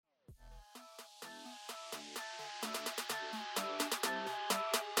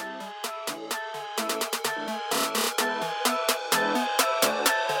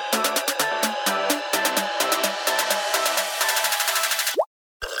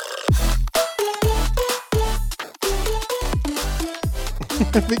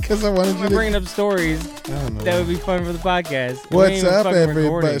because I wanted you to bringing up stories that would be fun for the podcast. What's up,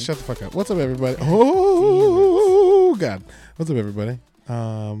 everybody? Shut the fuck up. What's up, everybody? Oh, God. What's up, everybody?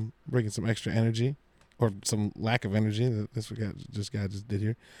 Bringing some extra energy, or some lack of energy that this guy just did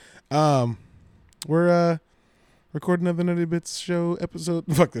here. We're recording another Nerdy Bits show episode.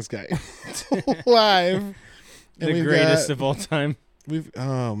 Fuck this guy. Live. The greatest of all time. We've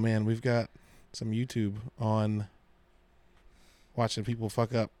got some YouTube on watching people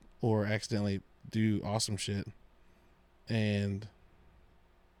fuck up or accidentally do awesome shit. And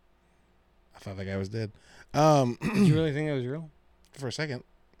I thought that guy was dead. Did you really think that was real? For a second.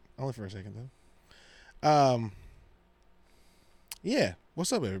 Only for a second, though. Yeah.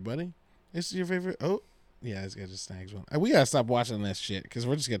 What's up, everybody? This is your favorite... Oh, yeah, this guy just snags one. We gotta stop watching this shit, because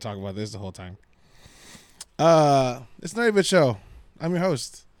we're just gonna talk about this the whole time. It's Nerdy Bit Show. I'm your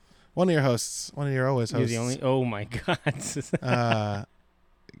host. One of your hosts. One of your always hosts. You're the only... Oh, my God.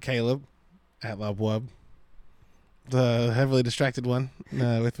 Caleb at Lobwub. The heavily distracted one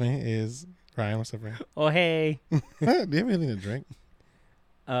with me is Ryan. What's up, Ryan? Oh, hey. Do you have anything to drink?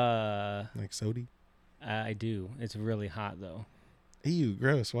 Like soda? I do. It's really hot, though. Ew,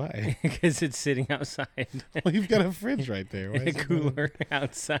 gross. Why? Because it's sitting outside. Well, you've got a fridge right there. Why a cooler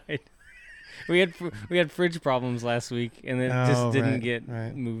outside. We had fridge problems last week, and it just didn't get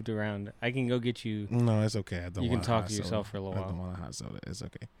moved around. I can go get you. No, it's okay. I don't. You can talk to yourself for a little while. I don't want a hot soda. It's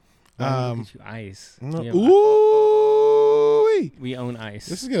okay. I'll get you ice. No. Ooh. We own ice.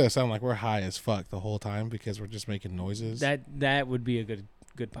 This is gonna sound like we're high as fuck the whole time because we're just making noises. That would be a good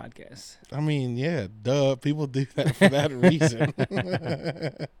podcast. I mean, yeah, duh. People do that for that reason.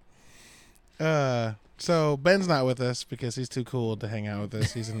 So Ben's not with us because he's too cool to hang out with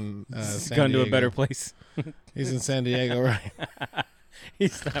us. He's in San gone Diego. To a better place. He's in San Diego, right?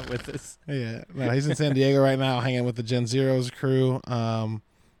 He's not with us. Yeah, no, he's in San Diego right now, hanging with the Gen Zero's crew.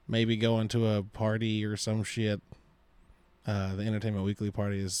 Maybe going to a party or some shit. The Entertainment Weekly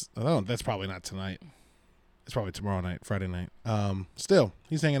party is. Oh, that's probably not tonight. It's probably tomorrow night, Friday night. Still,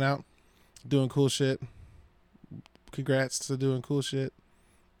 he's hanging out, doing cool shit. Congrats to doing cool shit.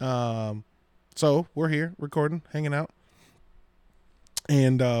 So we're here recording, hanging out,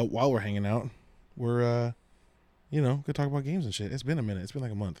 and while we're hanging out, we're gonna talk about games and shit. It's been a minute. It's been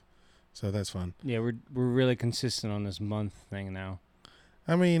like a month, so that's fun. Yeah, we're really consistent on this month thing now.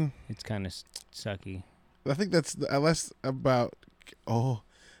 I mean, it's kind of sucky. I think that's less about. I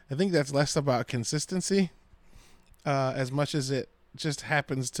think that's less about consistency, as much as it just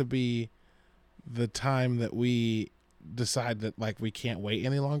happens to be the time that we decide that like we can't wait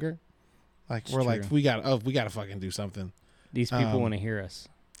any longer. Like it's we're true. Like we gotta fucking do something. These people want to hear us.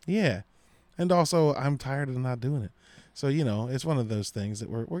 Yeah, and also I'm tired of not doing it. So it's one of those things that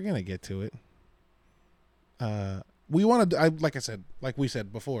we're gonna get to it. We want to. Like we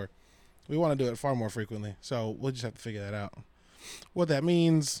said before, we want to do it far more frequently. So we'll just have to figure that out. What that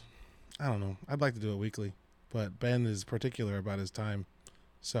means, I don't know. I'd like to do it weekly, but Ben is particular about his time,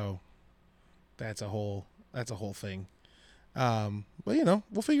 so that's a whole thing. But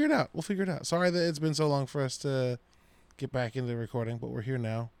we'll figure it out. Sorry that it's been so long for us to get back into recording, but we're here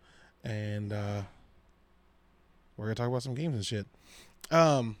now, and we're gonna talk about some games and shit.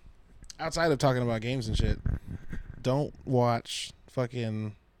 Outside of talking about games and shit, don't watch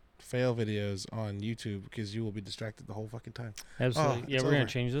fucking fail videos on YouTube because you will be distracted the whole fucking time. Absolutely. We're gonna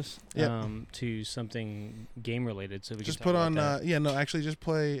change this to something game related, so we just can put talk on. about that. Actually, just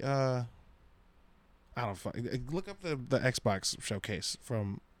play. I don't look up the Xbox showcase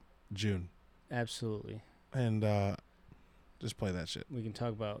from June. Absolutely. And just play that shit. We can talk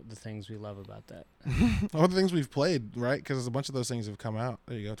about the things we love about that. All the things we've played, right? Because a bunch of those things have come out.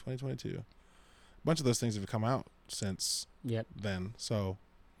 There you go, 2022. A bunch of those things have come out since then. So,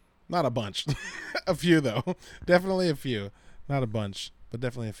 not a bunch. A few, though. Definitely a few. Not a bunch, but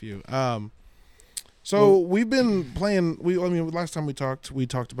definitely a few. So we've been playing. Last time we talked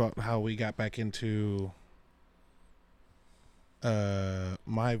about how we got back into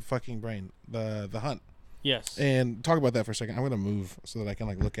my fucking brain, the hunt. Yes. And talk about that for a second. I'm gonna move so that I can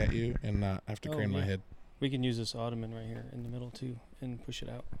look at you and not have to crane my head. We can use this ottoman right here in the middle too and push it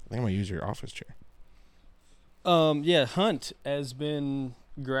out. I think I'm gonna use your office chair. Hunt has been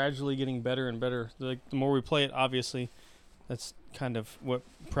gradually getting better and better. The more we play it, obviously. That's kind of what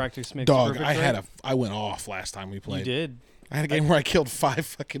practice makes perfect. I went off last time we played. You did. I had a game where I killed 5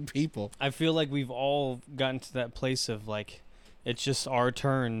 fucking people. I feel like we've all gotten to that place of it's just our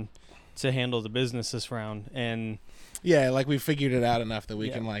turn to handle the business this round, and we figured it out enough that we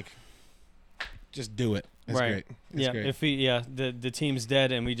can just do it. It's great. It's great. If the team's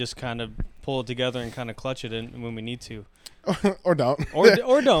dead and we just kind of pull it together and kind of clutch it in when we need to. or don't.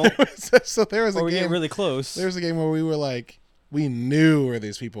 Or don't. So there was a or we game. get really close. There was a game where we were like, we knew where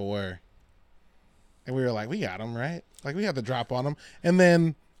these people were. And we were like, we got them, right? Like, we had the drop on them. And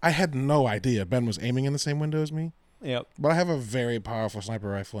then I had no idea Ben was aiming in the same window as me. Yep. But I have a very powerful sniper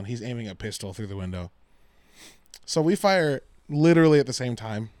rifle, and he's aiming a pistol through the window. So we fire literally at the same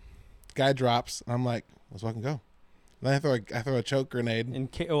time. Guy drops, and I'm like, let's fucking go. Then I throw a choke grenade.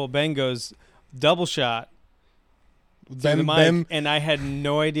 And Ben goes, double shot. Ben, and I had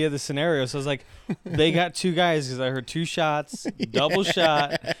no idea the scenario. So I was like, they got 2 guys because I heard 2 shots. Double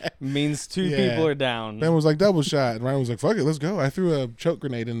shot means 2 people are down. Ben was like, double shot. And Ryan was like, fuck it, let's go. I threw a choke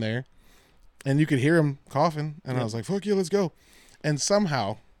grenade in there. And you could hear him coughing. And I was like, fuck yeah, let's go. And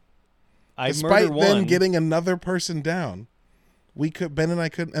somehow, despite them getting another person down, Ben and I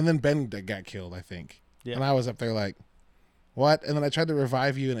couldn't. And then Ben got killed, I think. Yeah. And I was up there like, what? And then I tried to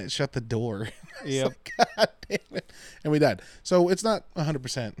revive you, and it shut the door. Yep. Like, God damn it. And we died. So it's not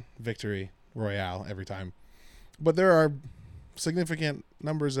 100% victory royale every time. But there are significant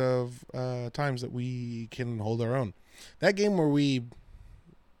numbers of times that we can hold our own. That game where we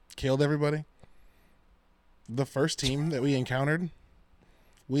killed everybody, the first team that we encountered,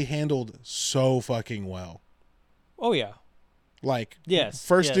 we handled so fucking well. Oh, yeah. Like, yes.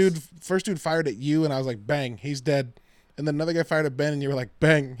 First dude fired at you, and I was like, bang, he's dead. And then another guy fired at Ben, and you were like,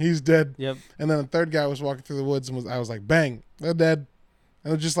 bang, he's dead. Yep. And then the third guy was walking through the woods, and I was like, bang, they're dead.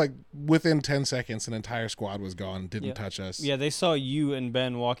 And it was just like within 10 seconds, an entire squad was gone, didn't touch us. Yeah, they saw you and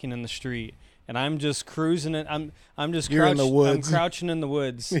Ben walking in the street, and I'm just cruising it. I'm just you're in the woods. I'm crouching in the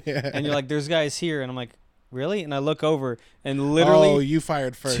woods, yeah. And you're like, "There's guys here," and I'm like, "Really?" And I look over, and literally, you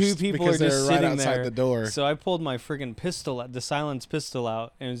fired first. 2 people are just right sitting outside there. the door. So I pulled my friggin' pistol, the silence pistol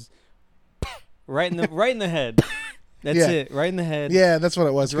out, and it was right in the head. That's it, right in the head. Yeah, that's what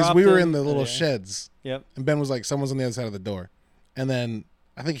it was. Because we were in the little sheds. Yep. And Ben was like, someone's on the other side of the door. And then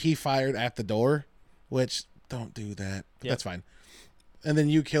I think he fired at the door, which, don't do that. That's fine. And then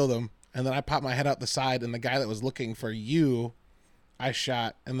you killed him. And then I popped my head out the side, and the guy that was looking for you, I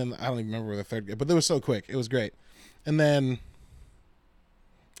shot. And then I don't even remember where the third guy, but it was so quick. It was great. And then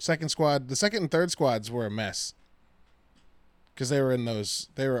the second and third squads were a mess. Because they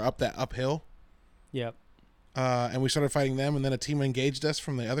were up that uphill. Yep. And we started fighting them, and then a team engaged us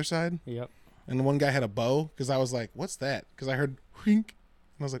from the other side. Yep. And one guy had a bow, because I was like, what's that? Because I heard whink.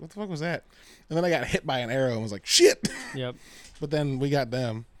 And I was like, what the fuck was that? And then I got hit by an arrow and was like, shit. Yep. But then we got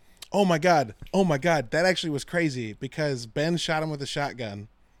them. Oh my God. That actually was crazy, because Ben shot him with a shotgun.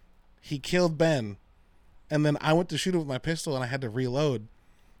 He killed Ben. And then I went to shoot him with my pistol, and I had to reload.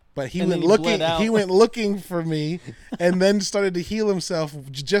 But he went looking for me, and then started to heal himself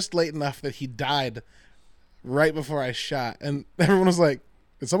just late enough that he died right before I shot. And everyone was like,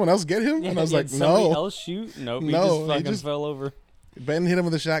 did someone else get him? And I was like, no. Somebody else shoot? Nope, he just fell over. Ben hit him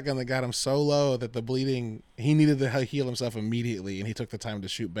with a shotgun that got him so low that the bleeding, he needed to heal himself immediately, and he took the time to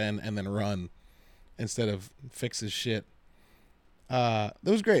shoot Ben and then run instead of fix his shit. That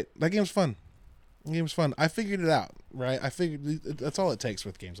was great. That game's fun. I figured it out, right? I figured that's all it takes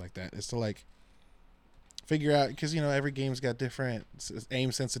with games like that, is to like figure out, because every game's got different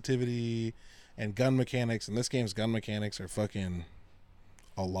aim sensitivity and gun mechanics, and this game's gun mechanics are fucking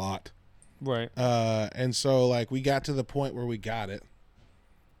a lot. Right. And so like we got to the point where we got it,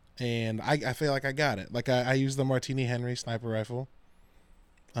 and I feel like I got it. Like I used the Martini Henry sniper rifle.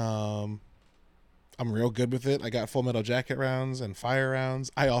 I'm real good with it. I got full metal jacket rounds and fire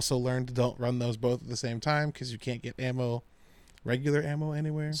rounds. I also learned to don't run those both at the same time, because you can't get regular ammo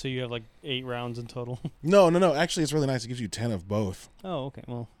anywhere. So you have like 8 rounds in total? No. Actually, it's really nice. It gives you 10 of both. Oh, okay.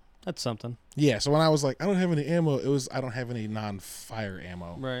 Well, that's something. Yeah. So when I was like, I don't have any ammo, it was, I don't have any non-fire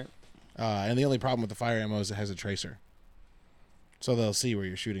ammo. Right. And the only problem with the fire ammo is it has a tracer. So they'll see where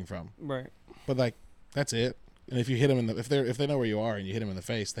you're shooting from. Right. But like, that's it. And if you hit them if they know where you are and you hit them in the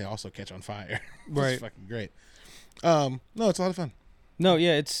face, they also catch on fire. Right. It's fucking great. No, it's a lot of fun. No,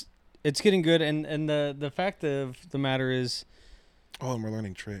 yeah, it's getting good, and the fact of the matter is, and we're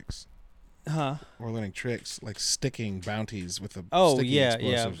learning tricks. Huh? We're learning tricks like sticking bounties with a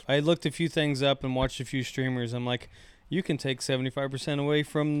explosive. I looked a few things up and watched a few streamers. I'm like, you can take 75% away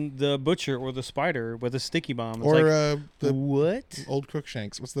from the butcher or the spider with a sticky bomb. It's the what? Old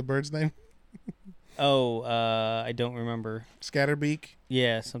Crookshanks. What's the bird's name? I don't remember. Scatterbeak?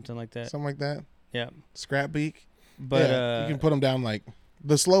 Yeah, something like that. Something like that? Yeah. Scrapbeak? But you can put them down like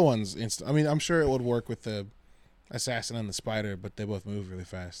the slow ones. I mean, I'm sure it would work with the assassin and the spider, but they both move really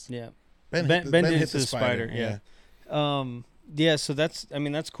fast. Yeah. Ben hit the spider. Yeah. Yeah, so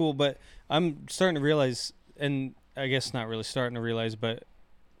that's cool, but I'm starting to realize, and I guess not really starting to realize, but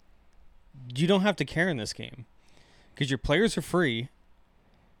you don't have to care in this game. because your players are free.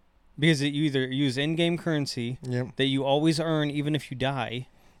 Because you either use in-game currency that you always earn even if you die.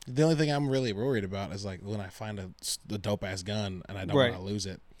 The only thing I'm really worried about is like when I find a dope-ass gun and I don't want to lose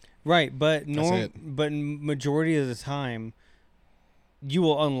it. Right, but majority of the time, you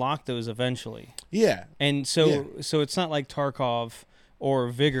will unlock those eventually. Yeah. And so it's not like Tarkov or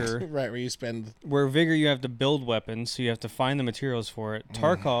Vigor. Right, where you spend... Where Vigor you have to build weapons, so you have to find the materials for it.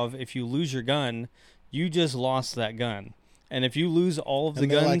 Tarkov, if you lose your gun, you just lost that gun. And if you lose all of the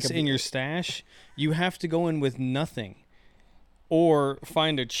guns in your stash, you have to go in with nothing. Or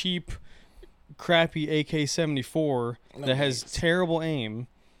find a cheap, crappy AK-74 that has terrible aim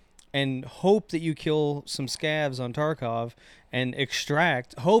and hope that you kill some scavs on Tarkov and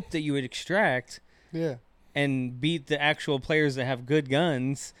hope that you would extract and beat the actual players that have good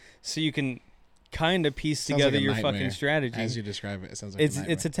guns so you can kind of piece together your fucking strategy. As you describe it, it sounds like a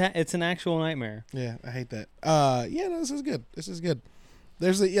nightmare. It's an actual nightmare. Yeah, I hate that. No, this is good. This is good.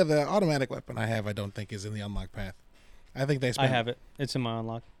 There's the automatic weapon I have I don't think is in the unlock path. I think they I have it. It's in my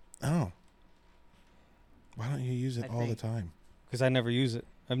unlock. Oh. Why don't you use it all the time? Because I never use it.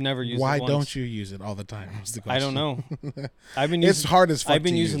 I've never used it once. Why don't you use it all the time? Was the question. I don't know. It's hard as fuck I've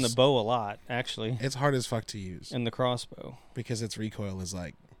been using the bow a lot, actually. It's hard as fuck to use. And the crossbow. Because its recoil is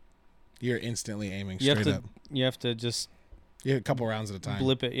like, you're instantly aiming straight up. You have to just... You have a couple rounds at a time.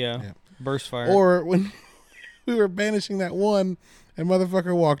 Blip it, yeah. Burst fire. Or when we were banishing that one, and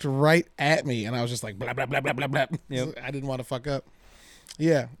motherfucker walked right at me, and I was just like, blah, blah, blah, blah, blah, blah. Yep. I didn't want to fuck up.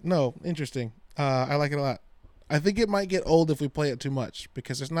 Yeah, no, interesting. I like it a lot. I think it might get old if we play it too much,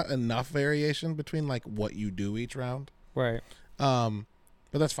 because there's not enough variation between, like, what you do each round. Right. But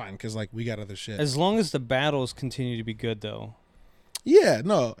that's fine, because, like, we got other shit. As long as the battles continue to be good, though. Yeah,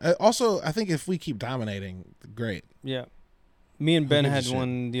 no. Also, I think if we keep dominating, great. Yeah. Me and Ben had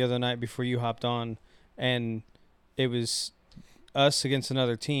one the other night before you hopped on, and it was us against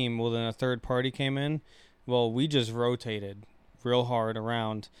another team. Well, then a third party came in. Well, we just rotated real hard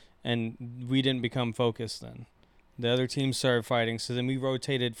around, and we didn't become focused then. The other team started fighting, so then we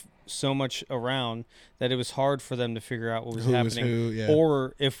rotated so much around that it was hard for them to figure out what was happening,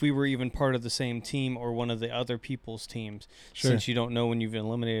 or if we were even part of the same team or one of the other people's teams, since you don't know when you've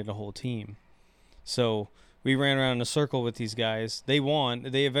eliminated a whole team. So we ran around in a circle with these guys. They won.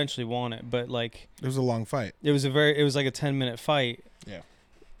 They eventually won it, but like it was a long fight. It was like a 10-minute fight. Yeah.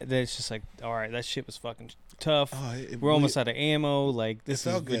 Then it's just like, all right, that shit was fucking tough. We're almost out of ammo. Like, this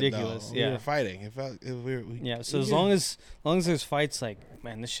is ridiculous. Good, yeah, we were fighting. It felt yeah. So as long as there's fights, like,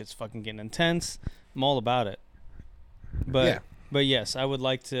 man, this shit's fucking getting intense. I'm all about it. But yes, I would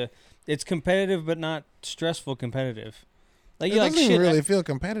like to. It's competitive, but not stressful competitive. Like, it doesn't really feel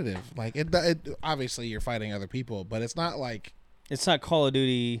competitive. Like it obviously you're fighting other people, but it's not like it's not Call of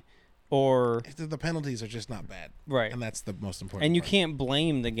Duty. Or the penalties are just not bad, right? And that's the most important. And you can't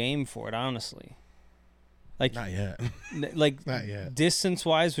blame the game for it, honestly. Like not yet. Like not yet.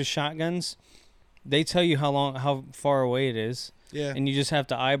 Distance-wise with shotguns, they tell you how far away it is. Yeah. And you just have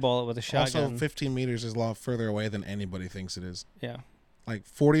to eyeball it with a shotgun. Also, 15 meters is a lot further away than anybody thinks it is. Yeah. Like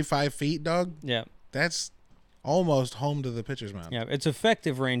 45 feet, dog. Yeah. That's almost home to the pitcher's mound. Yeah. Its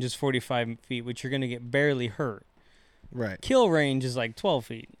effective range is 45 feet, which you're going to get barely hurt. Right. Kill range is like 12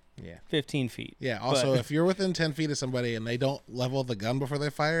 feet. Yeah. 15 feet. Yeah. Also, if you're within 10 feet of somebody and they don't level the gun before they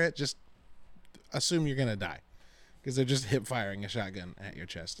fire it, just assume you're going to die. Because they're just hip firing a shotgun at your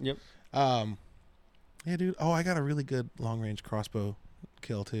chest. Yep. Yeah, dude. Oh, I got a really good long range crossbow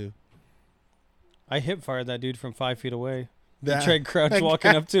kill, too. I hip fired that dude from 5 feet away. Trey Crouch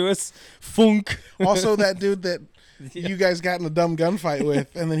walking up to us. Funk. Also, that dude that you guys got in a dumb gunfight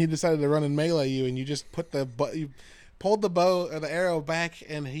with, and then he decided to run and melee you, and you just put you pulled the bow or the arrow back,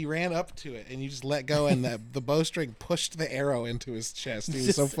 and he ran up to it, and you just let go, and the bowstring pushed the arrow into his chest. He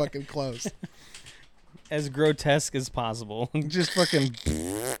was so fucking close. As grotesque as possible. Just fucking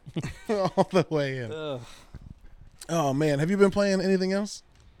all the way in. Ugh. Oh man, have you been playing anything else?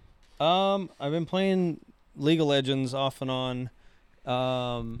 I've been playing League of Legends off and on.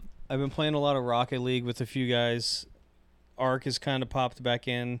 I've been playing a lot of Rocket League with a few guys. Arc has kind of popped back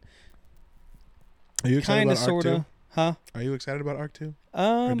in. Are you excited about Arc 2? Huh? Are you excited about Arc 2?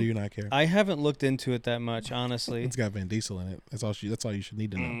 Or do you not care? I haven't looked into it that much, honestly. It's got Van Diesel in it. That's all you should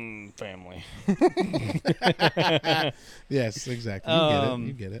need to know. Family. Yes, exactly.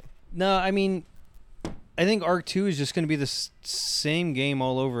 You get it. No, I mean, I think Arc 2 is just going to be the same game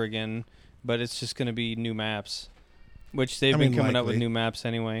all over again, but it's just going to be new maps, which they've been coming up with new maps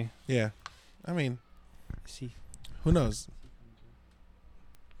anyway. Yeah. I mean, see, who knows?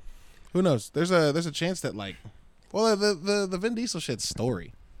 Who knows? There's a chance that, like, well, the Vin Diesel shit's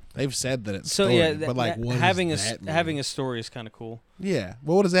story. They've said that it's so story, yeah, but like what having does that mean? having a story is kind of cool. Yeah.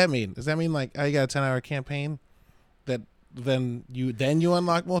 Well, what does that mean? Does that mean like you got a 10-hour campaign that then you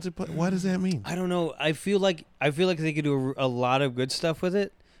unlock multiplayer? What does that mean? I don't know. I feel like they could do a lot of good stuff with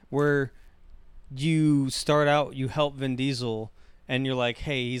it, where you start out, you help Vin Diesel, and you're like,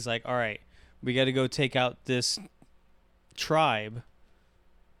 hey, he's like, all right, we got to go take out this tribe.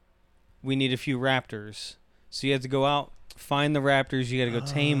 We need a few raptors, so you have to go out, find the raptors. You got to go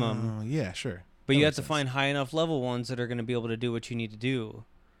tame them. Yeah, sure. But you have to find high enough level ones that are going to be able to do what you need to do.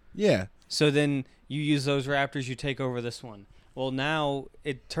 Yeah. So then you use those raptors, you take over this one. Well, now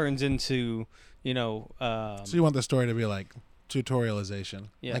it turns into, so you want the story to be like tutorialization.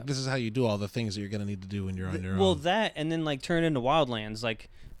 Yeah. Like this is how you do all the things that you're going to need to do when you're on your own. Well, that, and then like turn into Wildlands. Like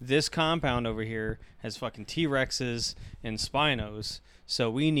this compound over here has fucking T-Rexes and Spinos. So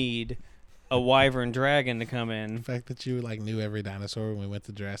we need a wyvern dragon to come in. The fact that you like knew every dinosaur when we went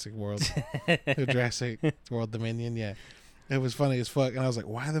to Jurassic World, Jurassic World Dominion, yeah, it was funny as fuck. And I was like,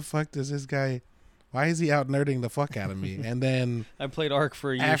 why the fuck does this guy? Why is he out nerding the fuck out of me? And then I played Ark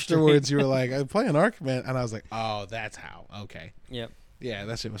for a year. Afterwards, you were like, I'm playing Ark, man, and I was like, oh, that's how. Okay. Yep. Yeah,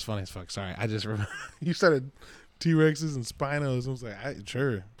 that shit was funny as fuck. Sorry, I just remember you started T-Rexes and Spinos. I was like,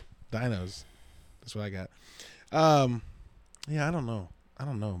 sure, dinos. That's what I got. Yeah, I don't know. I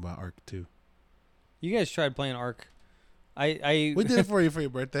don't know about Ark 2. You guys tried playing Ark. We did it for you for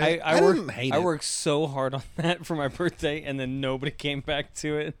your birthday. I didn't hate it. I worked so hard on that for my birthday, and then nobody came back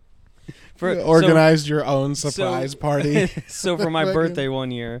to it. You organized your own surprise party. So for my birthday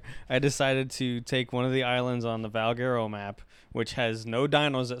one year, I decided to take one of the islands on the Valguero map, which has no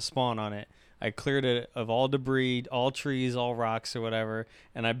dinos that spawn on it. I cleared it of all debris, all trees, all rocks or whatever,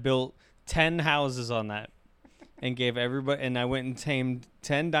 and I built 10 houses on that and gave everybody, and I went and tamed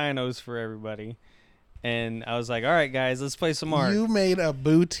 10 dinos for everybody. And I was like, all right, guys, let's play some Ark. You made a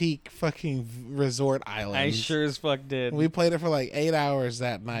boutique fucking resort island. I sure as fuck did. We played it for like 8 hours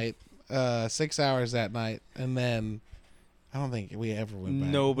that night, 6 hours that night, and then I don't think we ever went back.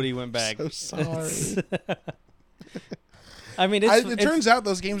 Nobody went back. So sorry. I mean, it turns out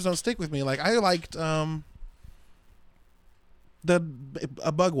those games don't stick with me. Like, I liked a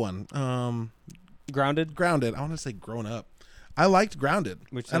bug one. Grounded? Grounded. I want to say Grown Up. I liked Grounded,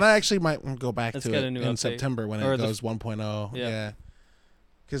 and I actually might go back to it in update. September when it goes 1.0. Yeah,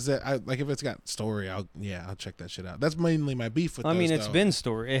 because if it's got story, I'll check that shit out. That's mainly my beef with. I mean, it's been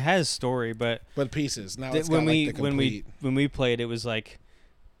story. It has story, but pieces. Now when we played, it was like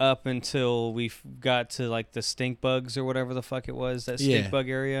up until we got to like the stink bugs or whatever the fuck it was, that stink bug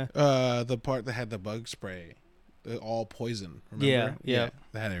area. The part that had the bug spray. All poison. Remember? Yeah,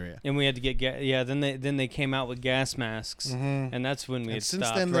 that area. And we had to get Then they came out with gas masks, and that's when we had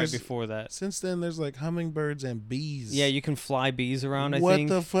stopped. Right before that. Since then, there's like hummingbirds and bees. Yeah, you can fly bees around. What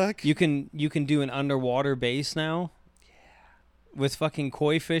the fuck? You can do an underwater base now. Yeah. With fucking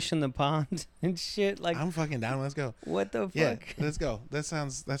koi fish in the pond and shit. Like, I'm fucking down. Let's go. What the fuck? Yeah, let's go. That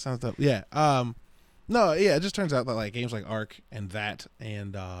sounds dope. Yeah. No, yeah. It just turns out that like games like Ark and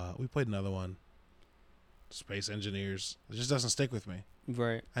we played another one. Space Engineers. It just doesn't stick with me.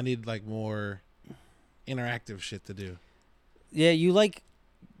 Right. I need like more interactive shit to do. Yeah, you like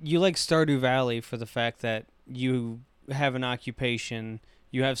Stardew Valley for the fact that you have an occupation,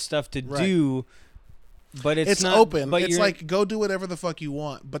 you have stuff to do, but it's not open. But it's like go do whatever the fuck you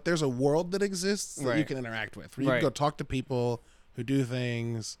want, but there's a world that exists that you can interact with. Where you can go talk to people who do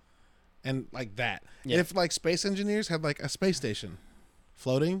things and like that. Yeah. If like Space Engineers had like a space station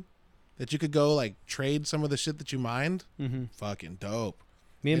floating that you could go like trade some of the shit that you mined, fucking dope.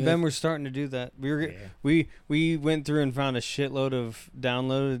 Me and Ben were starting to do that. We went through and found a shitload of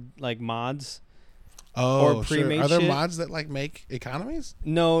downloaded like mods. Oh, or pre-made sure. Are there mods that like make economies?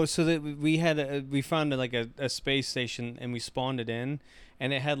 No, so that we found like a space station and we spawned it in,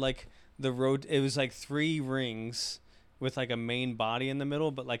 and it had like the road. It was like 3 rings with like a main body in the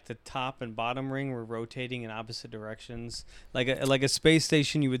middle, but like the top and bottom ring were rotating in opposite directions, like a space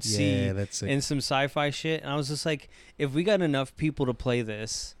station you would see in some sci-fi shit. And I was just like, if we got enough people to play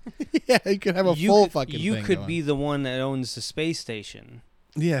this, yeah, you could have a full fucking thing. You could be the one that owns the space station.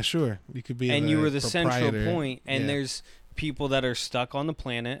 Yeah, sure. You could be, and you were the central point. And there's people that are stuck on the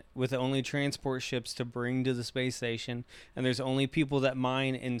planet with only transport ships to bring to the space station, and there's only people that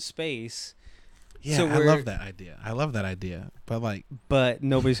mine in space. Yeah, so I love that idea. But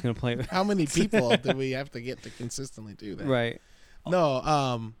nobody's gonna play it. How many people do we have to get to consistently do that? Right.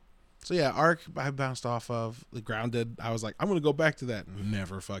 No. So yeah, Ark I bounced off of the Grounded. I was like, I'm gonna go back to that.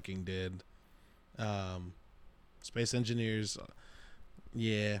 Never fucking did. Space Engineers.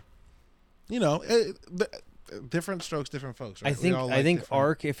 Yeah. You know, different strokes, different folks. Right? I think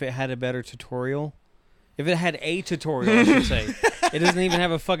Arc, if it had a better tutorial, if it had a tutorial, I should say, it doesn't even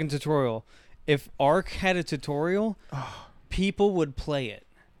have a fucking tutorial. If Arc had a tutorial, people would play it.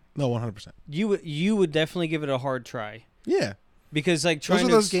 No, 100%. You would definitely give it a hard try. Yeah, because like those are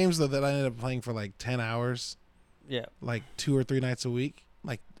those games though that I ended up playing for like 10 hours. Yeah, like 2 or 3 nights a week,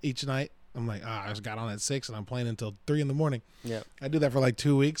 like each night. I'm like, I just got on at 6 and I'm playing until 3 a.m. Yeah, I do that for like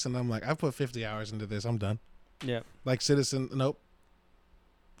 2 weeks, and I'm like, I've put 50 hours into this. I'm done. Yeah, like City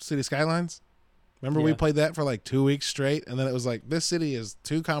Skylines. Remember we played that for like 2 weeks straight, and then it was like, this city is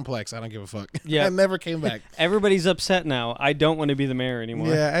too complex. I don't give a fuck. Yeah, I never came back. Everybody's upset now. I don't want to be the mayor anymore.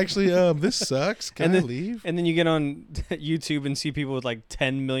 Yeah, actually, this sucks. Can I leave? And then you get on YouTube and see people with like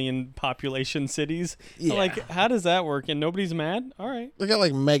 10 million population cities. Yeah. Like, how does that work? And nobody's mad? All right. They got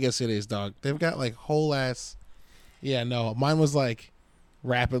like mega cities, dog. They've got like whole ass. Yeah, no, mine was like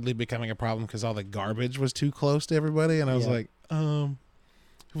rapidly becoming a problem because all the garbage was too close to everybody, and I was like,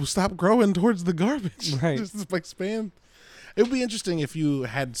 we'll stop growing towards the garbage. Right. Just expand. It would be interesting if you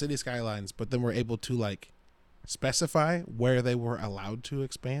had city skylines, but then were able to like specify where they were allowed to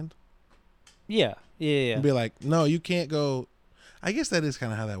expand. Yeah. And be like, no, you can't go. I guess that is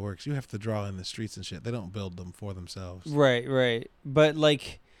kind of how that works. You have to draw in the streets and shit. They don't build them for themselves. Right. But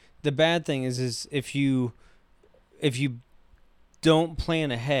like, the bad thing is if you don't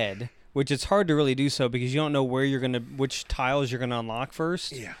plan ahead, which it's hard to really do so because you don't know which tiles you're gonna unlock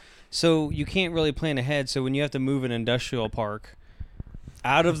first. Yeah. So you can't really plan ahead. So when you have to move an industrial park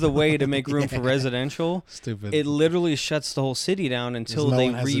out of the way to make room for residential, stupid, it literally shuts the whole city down until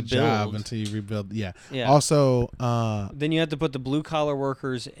they rebuild. Until you rebuild. Yeah. Also, then you have to put the blue collar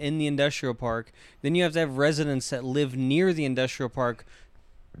workers in the industrial park. Then you have to have residents that live near the industrial park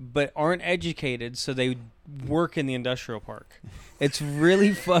but aren't educated, so they work in the industrial park. It's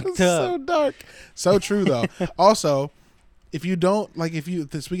really fucked up. So dark. So true, though. Also, if you don't, like,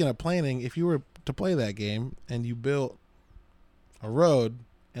 speaking of planning, if you were to play that game and you built a road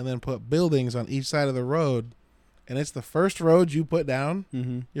and then put buildings on each side of the road, and it's the first road you put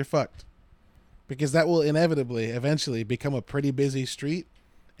down, you're fucked. Because that will inevitably, eventually, become a pretty busy street,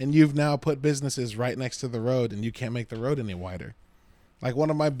 and you've now put businesses right next to the road, and you can't make the road any wider. Like,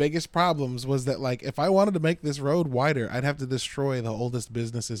 one of my biggest problems was that, like, if I wanted to make this road wider, I'd have to destroy the oldest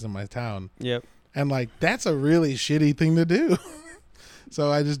businesses in my town. Yep. And, like, that's a really shitty thing to do.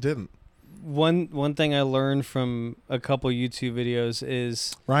 So I just didn't. One thing I learned from a couple YouTube videos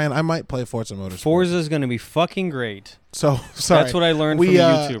is... Ryan, I might play Forza Motorsport. Forza's going to be fucking great. So, sorry. That's what I learned from a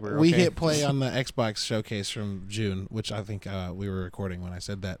YouTuber. Okay? We hit play on the Xbox showcase from June, which I think we were recording when I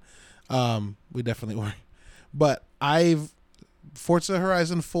said that. We definitely were. But Forza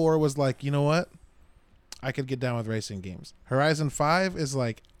Horizon 4 was like, you know what? I could get down with racing games. Horizon 5 is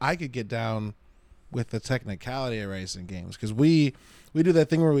like, I could get down with the technicality of racing games. Because we do that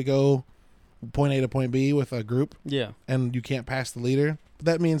thing where we go point A to point B with a group. Yeah. And you can't pass the leader. But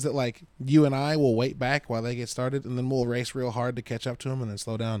that means that, like, you and I will wait back while they get started, and then we'll race real hard to catch up to them and then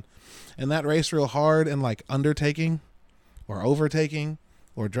slow down. And that race real hard and, like, undertaking or overtaking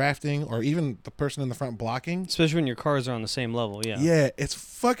or drafting, or even the person in the front blocking. Especially when your cars are on the same level, yeah. Yeah, it's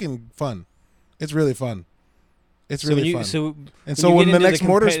fucking fun. It's really fun. It's really fun. So when the next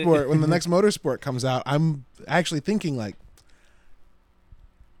motorsport comes out, I'm actually thinking, like,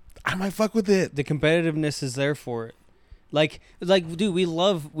 I might fuck with it. The competitiveness is there for it. Like, dude, we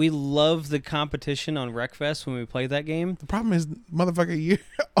love the competition on Wreckfest when we play that game. The problem is, motherfucker, you're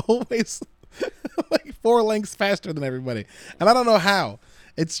always like 4 lengths faster than everybody, and I don't know how.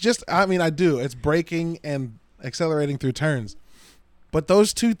 It's just, I mean, I do. It's braking and accelerating through turns. But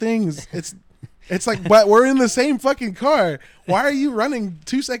those two things, it's like, but we're in the same fucking car. Why are you running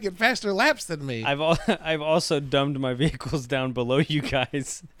 2-second faster laps than me? I've also dumbed my vehicles down below you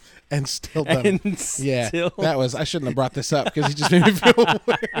guys. And still done. I shouldn't have brought this up because he just made me feel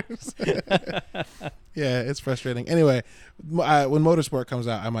worse. Yeah, it's frustrating. Anyway, when Motorsport comes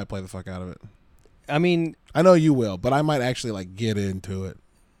out, I might play the fuck out of it. I mean, I know you will, but I might actually like get into it.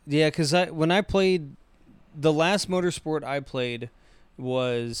 Yeah, because when I played, the last Motorsport I played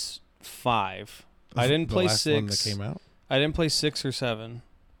was 5. I didn't play 6. The last one that came out? I didn't play 6 or 7.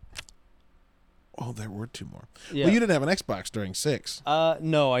 Oh, there were 2 more. Yeah. Well, you didn't have an Xbox during 6.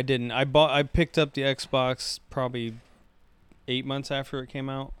 No, I didn't. I picked up the Xbox probably 8 months after it came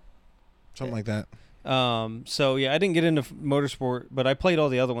out. Something like that. So yeah, I didn't get into Motorsport, but I played all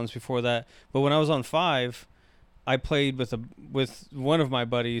the other ones before that. But when I was on 5, I played with one of my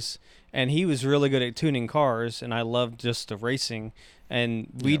buddies, and he was really good at tuning cars, and I loved just the racing. And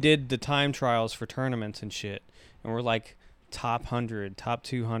we did the time trials for tournaments and shit, and we're like top 100, top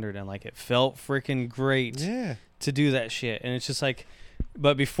 200, and like it felt freaking great to do that shit. And it's just like,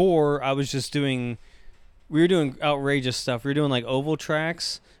 but before I was just we were doing outrageous stuff. We were doing like oval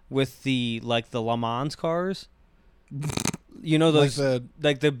tracks with the Le Mans cars. You know those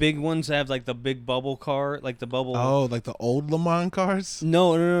like the big ones that have like the big bubble car, like the bubble. Oh, like the old Le Mans cars?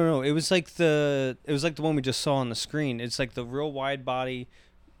 No. It was like the one we just saw on the screen. It's like the real wide body,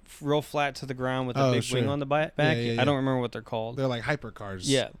 real flat to the ground with a big wing on the back. Yeah. I don't remember what they're called. They're like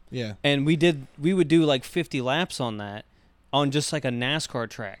hypercars. Yeah. And we would do like 50 laps on that, on just like a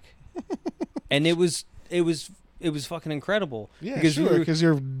NASCAR track, and it was fucking incredible. Yeah, because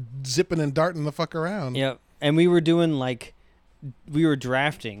you're zipping and darting the fuck around. Yeah, and we were doing like. We were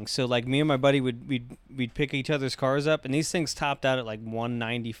drafting, so like me and my buddy we'd pick each other's cars up, and these things topped out at like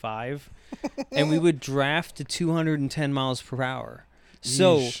 195, and we would draft to 210 miles per hour.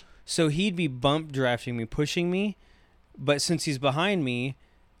 So he'd be bump drafting me, pushing me, but since he's behind me,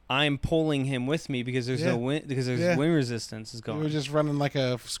 I'm pulling him with me because there's no wind, because there's wind resistance is gone. We were just running like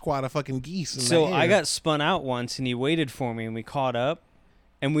a squad of fucking geese. So I got spun out once, and he waited for me, and we caught up,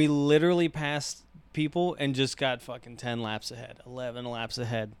 and we literally passed people and just got fucking 10 laps ahead, 11 laps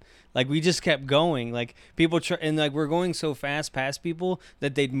ahead. Like we just kept going. Like people and like we're going so fast past people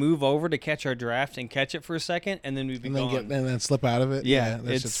that they'd move over to catch our draft and catch it for a second, and then we'd be gone. And then slip out of it. Yeah,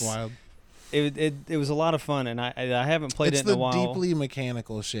 that's just wild. It was a lot of fun, and I haven't played it in a while. It's the deeply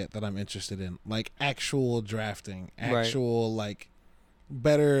mechanical shit that I'm interested in, like actual drafting, actual like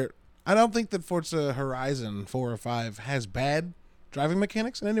better. I don't think that Forza Horizon 4 or 5 has bad driving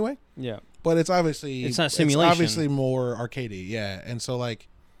mechanics in any way. Yeah. But it's obviously not simulation. It's obviously more arcadey, yeah. And so like,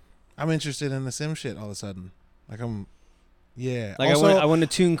 I'm interested in the sim shit all of a sudden. Like like also, I want to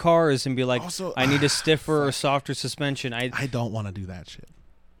tune cars and be like, also, I need a stiffer or softer suspension. I don't want to do that shit.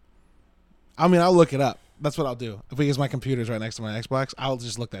 I mean, I'll look it up. That's what I'll do. Because my computer's right next to my Xbox, I'll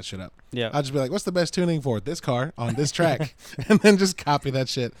just look that shit up. Yeah. I'll just be like, what's the best tuning for this car on this track? And then just copy that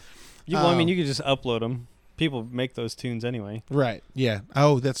shit. I mean, you could just upload them. People make those tunes anyway. Right. Yeah.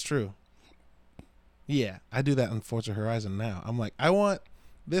 Oh, that's true. Yeah, I do that in Forza Horizon now. I'm like, I want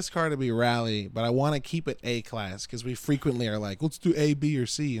this car to be rally, but I want to keep it A class because we frequently are like, let's do A, B, or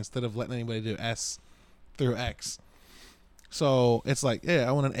C instead of letting anybody do S through X. So it's like, yeah,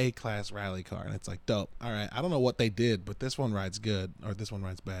 I want an A class rally car, and it's like, dope. All right, I don't know what they did, but this one rides good, or this one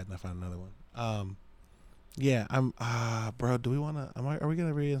rides bad, and I found another one. Yeah, I'm. Bro, do we want to? Are we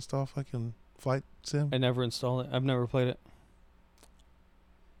gonna reinstall fucking Flight Sim? I never installed it. I've never played it.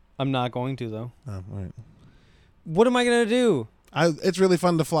 I'm not going to, though. Oh, all right. What am I going to do? It's really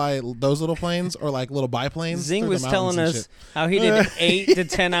fun to fly those little planes or like little biplanes. Zing was telling us how he did 8 to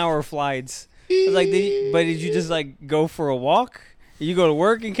 10 hour flights. I was like, did you just like go for a walk? You go to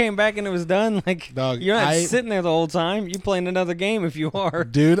work and came back and it was done? Like, dog, you're not sitting there the whole time. You playing another game if you are.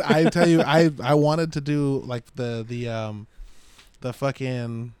 Dude, I tell you, I wanted to do like the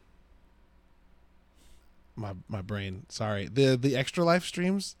fucking... My brain, sorry. The extra life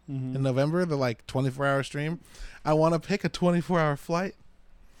streams in November, the like 24-hour stream. I want to pick a 24-hour flight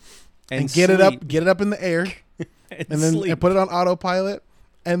and get it up in the air and put it on autopilot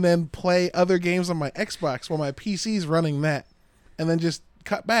and then play other games on my Xbox while my PC's running that, and then just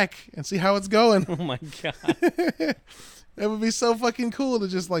cut back and see how it's going. Oh my god. It would be so fucking cool to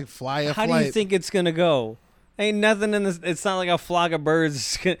just like fly a flight. How do you think it's going to go? Ain't nothing in this. It's not like a flock of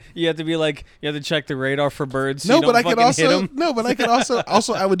birds. You have to check the radar for birds. So but I could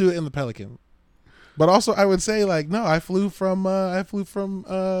also I would do it in the Pelican. But also I would say like, no, I flew from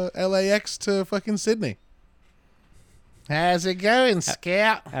LAX to fucking Sydney. How's it going,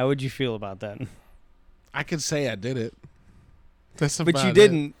 Scout? How would you feel about that? I could say I did it. But you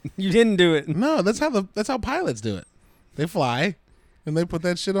didn't. You didn't do it. No, that's how pilots do it. They fly. And they put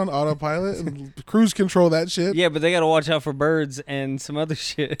that shit on autopilot and cruise control that shit. Yeah, but they got to watch out for birds and some other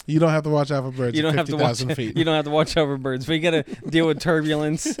shit. You don't have to watch out for birds at 50,000 feet. You don't have to watch out for birds, but you got to deal with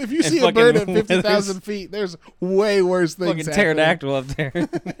turbulence. If you see a bird at 50,000 feet, there's way worse things fucking pterodactyl up there.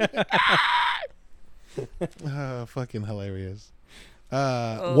 Fucking hilarious.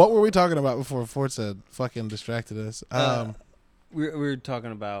 What were we talking about before Forza fucking distracted us? We were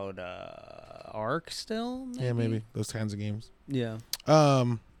talking about Ark still? Maybe? Yeah, maybe. Those kinds of games. Yeah.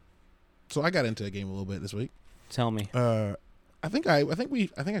 So I got into a game a little bit this week. Tell me. I think I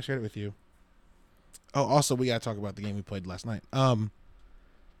shared it with you. Oh, also we gotta talk about the game we played last night.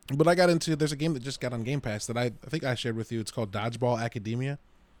 But I got into there's a game that just got on Game Pass that I think I shared with you. It's called Dodgeball Academia.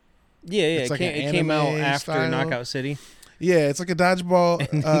 Yeah. It came out after style. Knockout City. Yeah, it's like a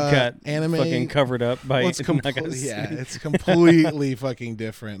dodgeball got anime. Fucking covered up by Knockout City. Yeah, it's completely fucking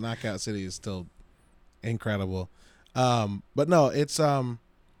different. Knockout City is still incredible. But no, it's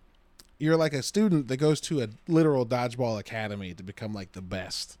you're like a student that goes to a literal dodgeball academy to become like the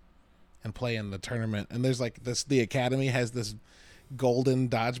best and play in the tournament. And there's like this, the academy has this golden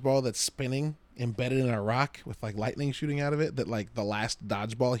dodgeball that's spinning embedded in a rock with like lightning shooting out of it that like the last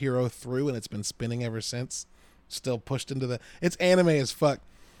dodgeball hero threw, and it's been spinning ever since. Still pushed into the, it's anime as fuck,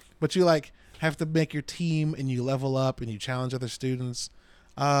 but you like have to make your team and you level up and you challenge other students.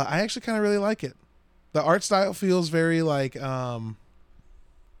 I actually kind of really like it. The art style feels very like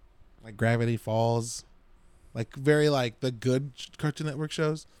Gravity Falls, like very like the good Cartoon Network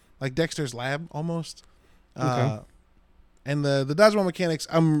shows, like Dexter's Lab almost. Okay. And the dodgeball mechanics,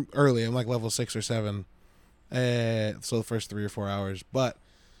 I'm early. I'm like level 6 or 7. So the first 3 or 4 hours. But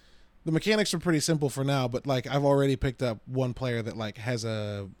the mechanics are pretty simple for now. But like I've already picked up one player that like has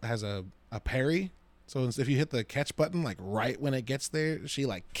a parry. So if you hit the catch button like right when it gets there, she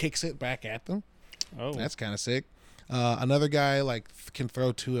like kicks it back at them. Oh, That's kind of sick. Another guy like can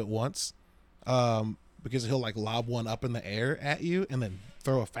throw 2 at once, because he'll like lob one up in the air at you and then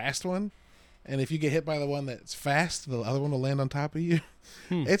throw a fast one. And if you get hit by the one that's fast, the other one will land on top of you.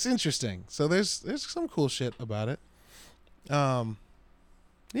 It's interesting. So there's some cool shit about it. Yeah,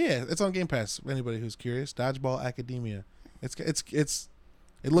 it's on Game Pass for anybody who's curious. Dodgeball Academia. It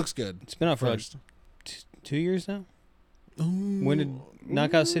looks good. it's been out for like 2 years now. When did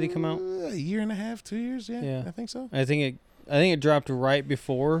Knockout City come out? A year and a half, 2 years. Yeah, I think so. I think it dropped right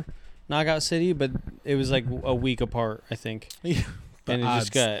before Knockout City, but it was like a week apart, I think. Yeah. And it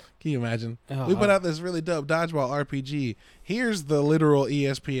just got. Can you imagine? We put out this really dope dodgeball RPG. Here's the literal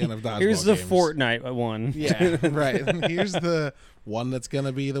ESPN of dodgeball. Here's the games. Fortnite one. Yeah, right. Here's the one that's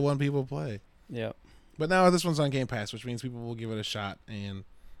gonna be the one people play. Yeah. But now this one's on Game Pass, which means people will give it a shot. And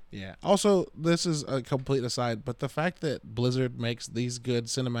yeah. Also, this is a complete aside, but the fact that Blizzard makes these good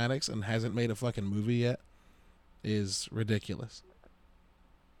cinematics and hasn't made a fucking movie yet is ridiculous.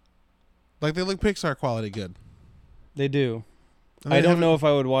 Like they look Pixar quality good. They do. I don't know if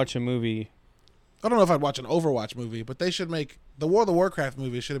I would watch a movie. I don't know if I'd watch an Overwatch movie, but they should make the World of Warcraft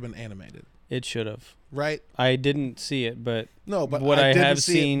movie should have been animated. It should have. Right? I didn't see it, but what I have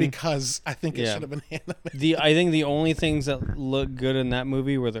seen because I think it should have been animated. I think the only things that look good in that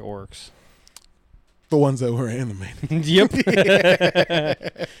movie were the orcs. The ones that were animated. Yep.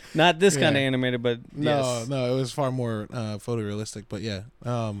 Not this kind of animated, but no, it was far more photorealistic. But yeah,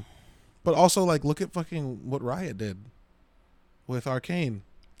 but also like look at fucking what Riot did with Arcane.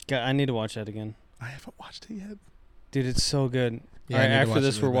 God, I need to watch that again. I haven't watched it yet. Dude, it's so good. Yeah, all right, after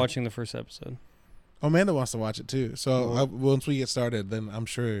this, we're watching the first episode. Amanda wants to watch it too. So once we get started, then I'm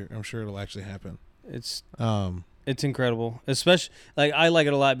sure it'll actually happen. It's incredible. Especially like I like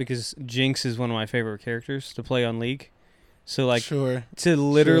it a lot because Jinx is one of my favorite characters to play on League. So like to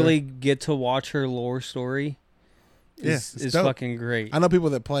literally get to watch her lore story is fucking great. I know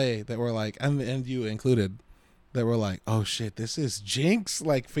people that play that were like, and you included, that were like, oh shit, this is Jinx,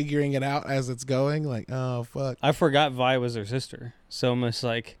 like figuring it out as it's going, like, oh fuck. I forgot Vi was her sister, so I'm just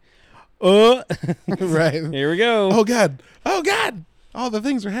like, right, here we go. Oh god, all the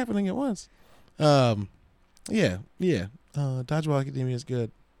things are happening at once. Dodgeball Academia is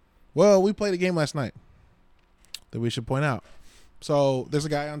good. Well, we played a game last night that we should point out. So there's a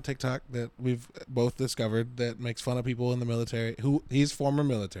guy on TikTok that we've both discovered that makes fun of people in the military. He's former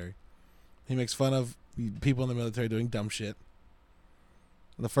military. He makes fun of people in the military doing dumb shit.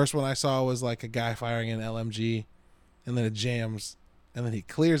 The first one I saw was like a guy firing an LMG, and then it jams, and then he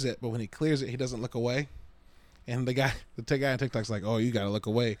clears it. But when he clears it, he doesn't look away. And the guy on TikTok's like, "Oh, you gotta look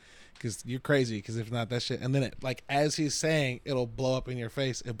away, because you're crazy. Because if not, that shit." And then it, like, as he's saying, it'll blow up in your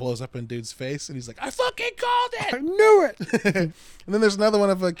face. It blows up in dude's face, and he's like, "I fucking called it! I knew it!" And then there's another one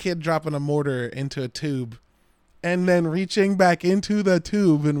of a kid dropping a mortar into a tube, and then reaching back into the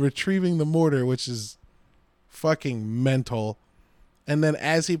tube and retrieving the mortar, which is fucking mental. And then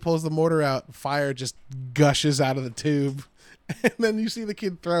as he pulls the mortar out, fire just gushes out of the tube, and then you see the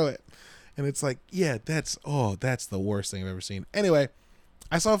kid throw it, and it's like, yeah, that's the worst thing I've ever seen. Anyway,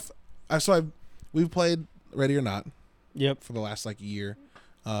 we've played Ready or Not. Yep. For the last like year.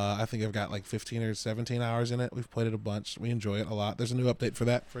 I think I've got like 15 or 17 hours in it. We've played it a bunch. We enjoy it a lot. There's a new update for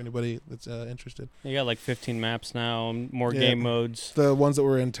that for anybody that's interested. You got like 15 maps now, more game modes. The ones that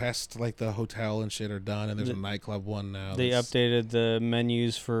were in test, like the hotel and shit, are done, and there's a nightclub one now. They updated the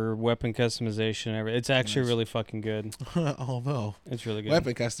menus for weapon customization. It's actually really fucking good. Although it's really good.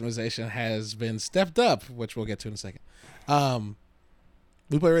 Weapon customization has been stepped up, which we'll get to in a second.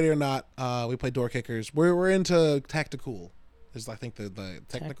 We play Ready or Not. We play Door Kickers. We're into Tacticool. Is I think the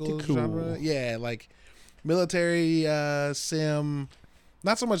technical genre. Yeah, like military sim,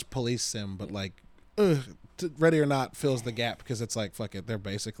 not so much police sim, but like Ready or Not fills the gap because it's like, fuck it, they're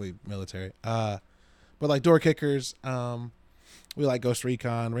basically military. But like Door Kickers, we like Ghost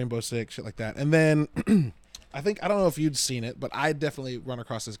Recon, Rainbow Six, shit like that. And then I don't know if you'd seen it, but I definitely run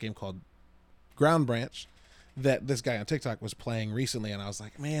across this game called Ground Branch that this guy on TikTok was playing recently, and I was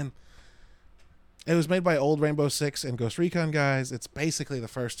like, man, it was made by old Rainbow Six and Ghost Recon guys. It's basically the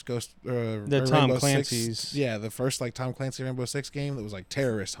first the Tom Rainbow Clancy's. Six, the first like Tom Clancy Rainbow Six game that was like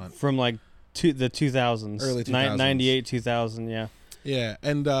Terrorist Hunt from like the 2000s, early 2000s, 98, 2000, yeah.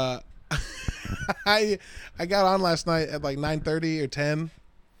 And I got on last night at like 9:30 or 10,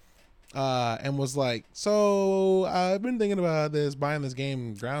 and was like, so I've been thinking about buying this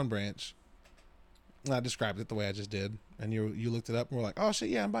game Ground Branch. And I described it the way I just did, and you looked it up and were like, oh shit,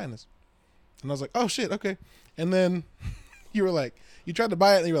 yeah, I'm buying this. And I was like, oh shit, okay. And then you were like, you tried to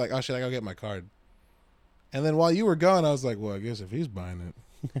buy it, and you were like, oh shit, I gotta get my card. And then while you were gone, I was like, well, I guess if he's buying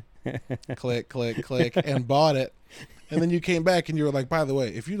it, click, and bought it. And then you came back and you were like, by the way,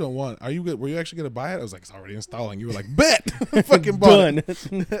 if you don't want, were you actually gonna buy it? I was like, it's already installing. You were like, bet, fucking bought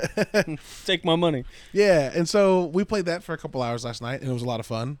it. Take my money. Yeah, and so we played that for a couple hours last night, and it was a lot of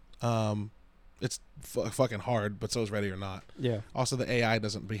fun. It's fucking hard, but so is Ready or Not. Yeah. Also, the AI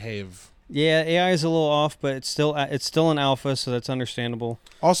doesn't behave. Yeah, AI is a little off, but it's still an alpha, so that's understandable.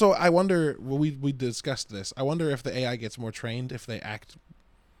 Also, I wonder. Well, we discussed this. I wonder if the AI gets more trained if they act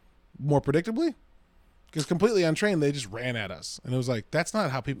more predictably. Because completely untrained, they just ran at us, and it was like that's not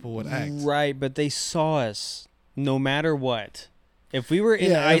how people would act. Right, but they saw us no matter what. If we were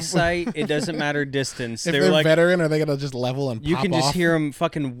in eyesight, it doesn't matter distance. If they're like, veteran, are they gonna just level and you pop can just off? hear them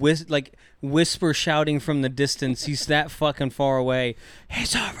fucking whisper shouting from the distance. He's that fucking far away.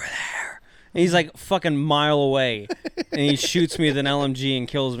 He's over there. And he's like fucking mile away, and he shoots me with an LMG and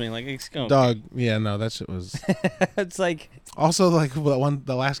kills me. Like it's going. Dog. Yeah, no, that shit was. It's like also like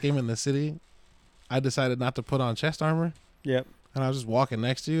the last game in the city, I decided not to put on chest armor. Yep. And I was just walking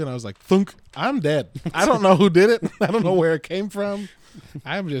next to you, and I was like, thunk, I'm dead. I don't know who did it. I don't know where it came from.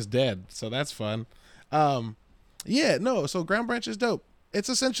 I'm just dead. So that's fun. So Ground Branch is dope. It's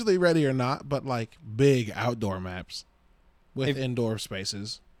essentially Ready or Not, but like big outdoor maps with indoor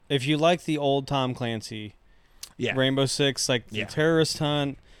spaces. If you like the old Tom Clancy, Rainbow Six, like the terrorist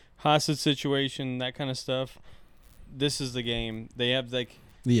hunt, hostage situation, that kind of stuff, this is the game. They have like...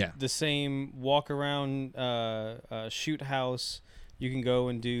 the same walk around shoot house. You can go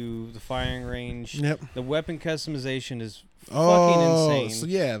and do the firing range. Yep. The weapon customization is fucking insane. So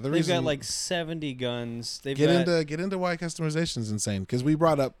they've got like 70 guns. Get into why customization is insane, because we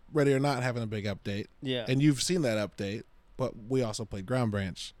brought up Ready or Not having a big update. Yeah. And you've seen that update, but we also played Ground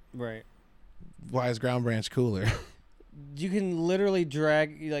Branch. Right. Why is Ground Branch cooler? You can literally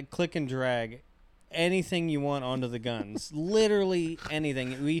click and drag anything you want onto the guns. Literally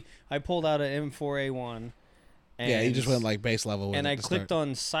anything. I pulled out an M4A1. And you just went like base level with it. And I clicked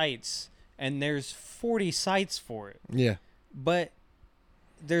on sights, and there's 40 sights for it. Yeah. But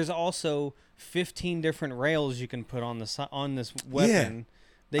there's also 15 different rails you can put on this weapon. Yeah.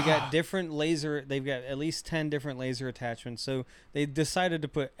 They got different laser. They've got at least 10 different laser attachments. So they decided to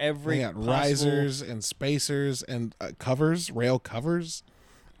put every. They got risers and spacers and rail covers.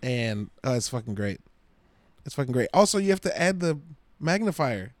 And it's fucking great. It's fucking great. Also, you have to add the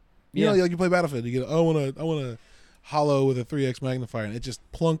magnifier. You know, like you play Battlefield, you get I want to hollow with a 3x magnifier, and it just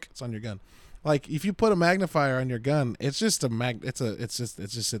plunk. It's on your gun. Like if you put a magnifier on your gun, it's just it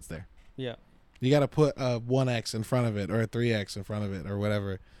just sits there. Yeah. You got to put a 1x in front of it or a 3x in front of it or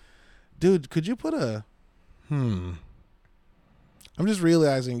whatever. Dude, could you put a? I'm just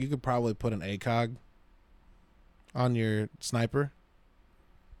realizing you could probably put an ACOG on your sniper.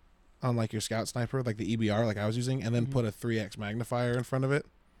 On like your scout sniper, like the EBR, like I was using, and then put a 3x magnifier in front of it.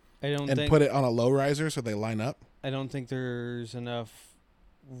 Put it on a low riser so they line up. I don't think there's enough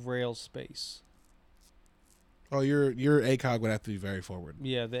rail space. Oh, your ACOG would have to be very forward.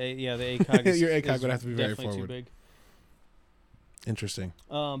 Yeah, the ACOG. Your ACOG would have to be very forward. Too big. Interesting.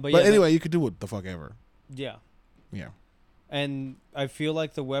 But anyway, you could do what the fuck ever. Yeah. Yeah. And I feel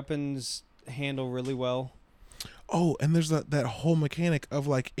like the weapons handle really well. Oh, and there's that whole mechanic of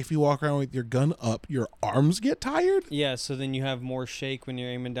like if you walk around with your gun up, your arms get tired. Yeah, so then you have more shake when you're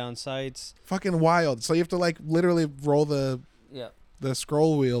aiming down sights. Fucking wild. So you have to like literally roll the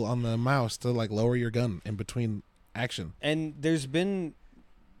scroll wheel on the mouse to like lower your gun in between action. And there's been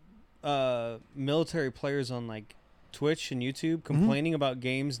military players on like Twitch and YouTube complaining about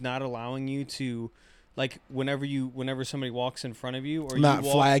games not allowing you to. Like whenever somebody walks in front of you, or not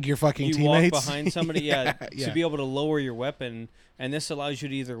flag your fucking teammates. You walk behind somebody, to be able to lower your weapon, and this allows you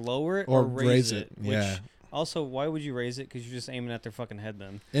to either lower it or raise it. Which also, why would you raise it? Because you're just aiming at their fucking head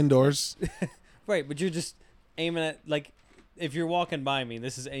then. Indoors. Right, but you're just aiming at like if you're walking by me,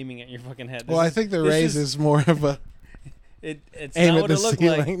 this is aiming at your fucking head. I think the raise is more of a it's aim not at what the it looked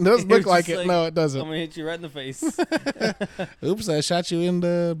ceiling. like. It doesn't look like just it. No, it doesn't. I'm gonna hit you right in the face. Oops, I shot you in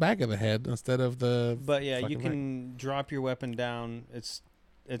the back of the head instead of the. But yeah, you can drop your weapon down. It's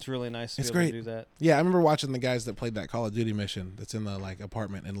really nice to It's be able great. to do that. Yeah, I remember watching the guys that played that Call of Duty mission that's in the like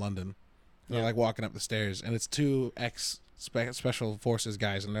apartment in London. They're like walking up the stairs, and it's two special forces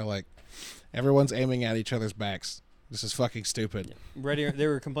guys, and they're like, everyone's aiming at each other's backs. This is fucking stupid. Yeah. They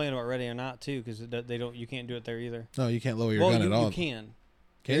were complaining about Ready or Not too, because they don't. You can't do it there either. No, you can't lower your gun at all. You can.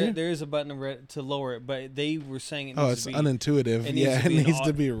 You? There is a button to lower it, but they were saying it It's needs to be unintuitive. It needs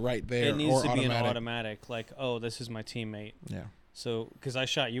to be right there. It needs or to be automatic. an automatic. Like, oh, this is my teammate. Yeah. So, because I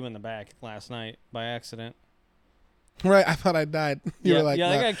shot you in the back last night by accident. Right, I thought I died. You were like, yeah,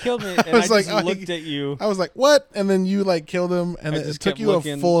 no. that guy killed me, and I just looked at you. I was like, what? And then you like killed him, and it took you a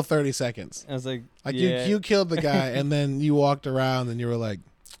full 30 seconds. I was like you killed the guy, and then you walked around, and you were like,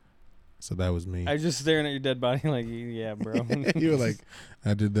 so that was me. I was just staring at your dead body, like, yeah, bro. You were like,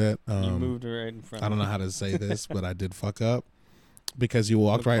 I did that. You moved right in front. I don't know how to say this, but I did fuck up because you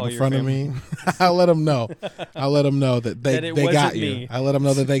walked right in front family. of me. I'll let them know. I'll let them know that they got you. Me. I let them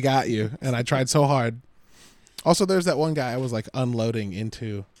know that they got you, and I tried so hard. Also, there's that one guy I was like unloading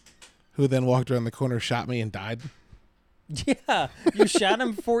into, who then walked around the corner, shot me, and died. Yeah, you shot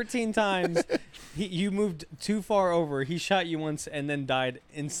him 14 times. You moved too far over. He shot you once and then died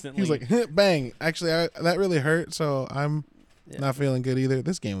instantly. He was like, bang. Actually, that really hurt, so I'm not feeling good either.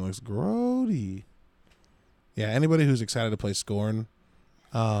 This game looks grody. Yeah, anybody who's excited to play Scorn.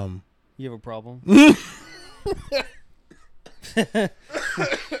 You have a problem?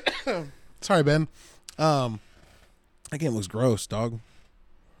 Sorry, Ben. That game looks gross, dog.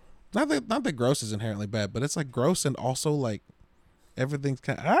 Not that gross is inherently bad, but it's like gross and also like everything's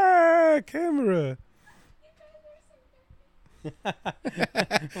kind of camera.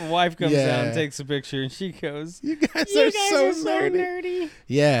 Wife comes down, takes a picture, and she goes, You guys are so nerdy.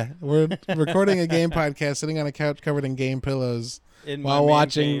 Yeah, we're recording a game podcast, sitting on a couch covered in game pillows while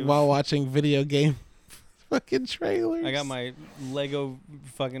watching video game fucking trailers. I got my Lego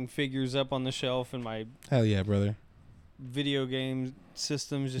fucking figures up on the shelf and my hell yeah, brother. Video game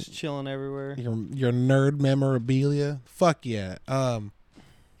systems just chilling everywhere. Your nerd memorabilia. Fuck yeah.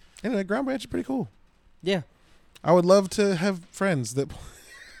 Anyway, Ground Branch is pretty cool. Yeah. I would love to have friends that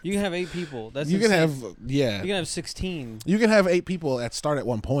you can have 8 people. That's you insane. You can have 16. You can have 8 people at start at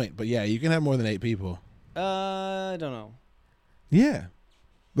one point, but yeah, you can have more than 8 people. I don't know. Yeah.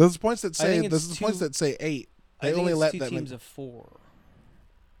 Those points that say points that say 8. They only let that teams of 4.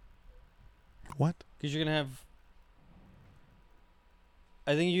 What? Because you're gonna have.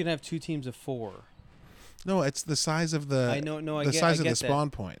 I think you can have 2 teams of 4. No, it's the size of the. I know. No, I the get size I of get the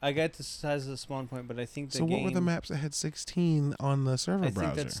spawn point. I get the size of the spawn point, but I think So what were the maps that had 16 on the server browser?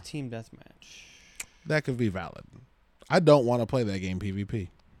 I think that's team deathmatch. That could be valid. I don't want to play that game PvP.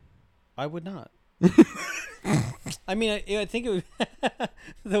 I would not. I mean, I think it was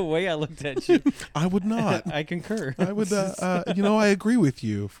the way I looked at you. I would not. I concur. I would. I agree with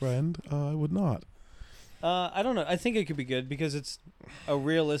you, friend. I would not. I don't know. I think it could be good because it's a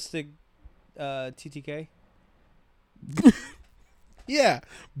realistic TTK. Yeah.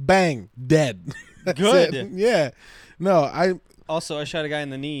 Bang. Dead. Good. It. Yeah. No, I shot a guy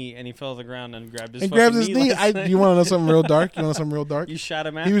in the knee and he fell to the ground and grabbed his knee. You want to know something real dark? You shot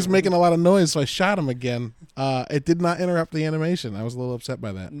him after. He was making a lot of noise, so I shot him again. It did not interrupt the animation. I was a little upset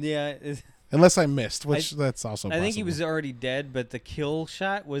by that. Yeah. Unless I missed, which that's also possible. I think he was already dead, but the kill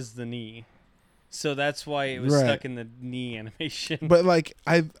shot was the knee. So that's why it was stuck in the knee animation. But like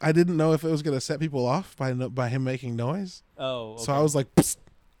I didn't know if it was going to set people off by him making noise. Oh. Okay. So I was like, psst,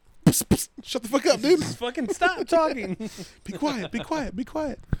 psst, psst, shut the fuck up, dude. Just fucking stop talking. Be quiet.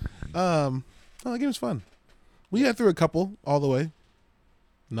 No, the game was fun. We got through a couple all the way.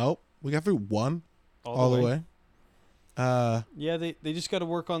 Nope. We got through one all the way. Yeah, they just got to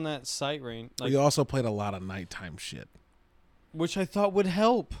work on that sight range. We also played a lot of nighttime shit. Which I thought would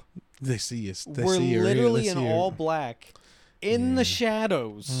help. They see us. We're literally in all black in the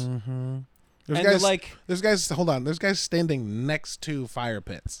shadows. Mm-hmm. There's guys standing next to fire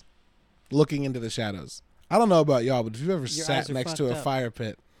pits looking into the shadows. I don't know about y'all, but if you've ever sat next to a fire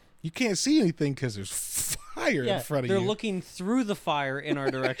pit, you can't see anything because there's fire in front of you. They're looking through the fire in our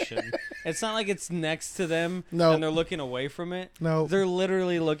direction. It's not like it's next to them and they're looking away from it. No. They're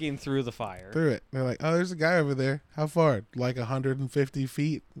literally looking through the fire. Through it. They're like, oh, there's a guy over there. How far? Like 150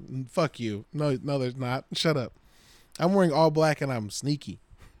 feet? Fuck you. No, there's not. Shut up. I'm wearing all black and I'm sneaky.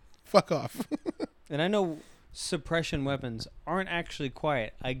 Fuck off. And I know suppression weapons aren't actually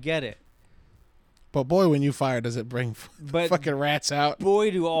quiet. I get it. But boy, when you fire, does it bring fucking rats out?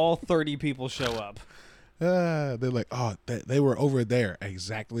 Boy, do all 30 people show up. They're like, oh, they were over there,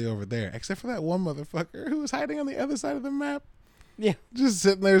 exactly over there, except for that one motherfucker who was hiding on the other side of the map. Yeah, just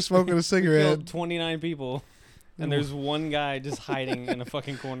sitting there smoking a cigarette. Killed 29 people, and there's one guy just hiding in a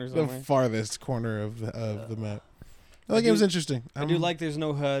fucking corner somewhere. The farthest corner of the map. That game's interesting. I do like there's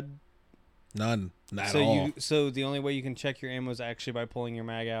no HUD. None. Not at all. So the only way you can check your ammo is actually by pulling your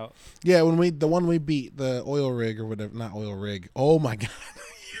mag out. Yeah, the one we beat, the oil rig or whatever, not oil rig. Oh my god.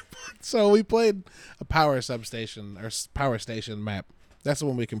 So we played a power substation or power station map. That's the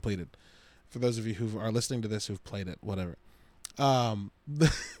one we completed. For those of you who are listening to this who've played it, whatever.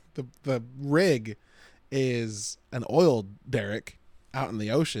 The rig is an oil derrick out in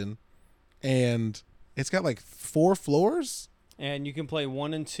the ocean, and it's got like 4 floors. And you can play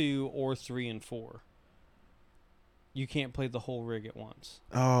 1 and 2 or 3 and 4. You can't play the whole rig at once.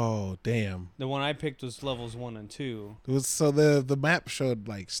 Oh, damn. The one I picked was levels 1 and 2. So the map showed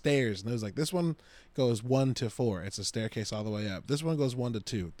like stairs, and it was like, this one goes 1 to 4. It's a staircase all the way up. This one goes 1 to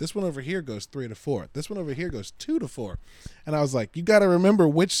 2. This one over here goes 3 to 4. This one over here goes 2 to 4. And I was like, you got to remember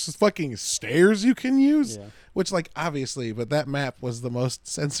which fucking stairs you can use. Yeah. Which, like, obviously, but that map was the most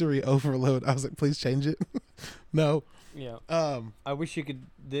sensory overload. I was like, please change it. No. Yeah. I wish you could.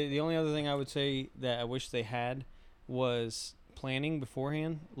 The only other thing I would say that I wish they had was planning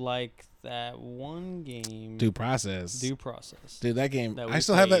beforehand, like that one game. Due Process. Dude, that game. I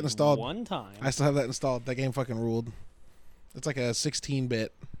still have that installed. One time. I still have that installed. That game fucking ruled. It's like a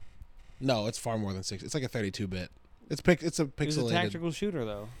 16-bit. No, it's far more than 6. It's like a 32-bit. It's a pixelated. It's a tactical shooter,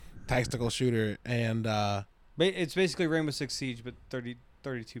 though. Tactical shooter, and it's basically Rainbow Six Siege, but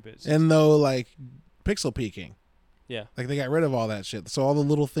 32 bits. And though, like, pixel peeking. Yeah. Like, they got rid of all that shit. So all the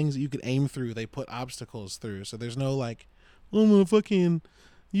little things that you could aim through, they put obstacles through. So there's no, like, I'm going to fucking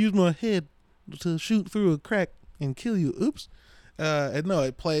use my head to shoot through a crack and kill you. Oops. And no,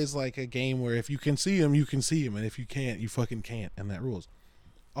 it plays like a game where if you can see him, you can see him. And if you can't, you fucking can't. And that rules.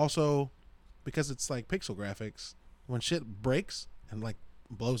 Also, because it's, like, pixel graphics, when shit breaks and, like,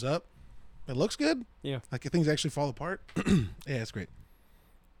 blows up, it looks good. Yeah. Like, if things actually fall apart. Yeah, it's great.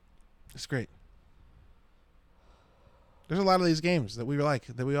 It's great. There's a lot of these games that we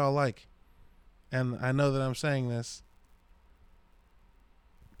all like. And I know that I'm saying this,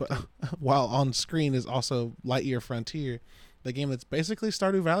 but while on screen is also Lightyear Frontier, the game that's basically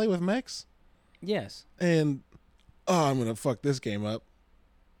Stardew Valley with mechs. Yes. And, I'm going to fuck this game up.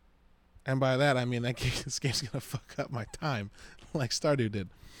 And by that, I mean this game's going to fuck up my time like Stardew did.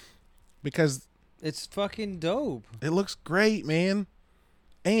 Because it's fucking dope. It looks great, man.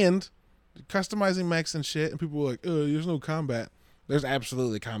 And customizing mechs and shit, and people were like, oh, there's no combat. There's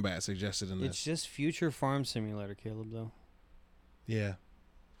absolutely combat suggested in this. It's just future farm simulator, Caleb, though. Yeah.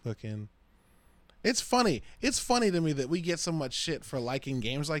 Fucking. It's funny. It's funny to me that we get so much shit for liking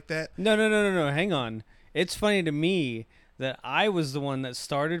games like that. No. Hang on. It's funny to me that I was the one that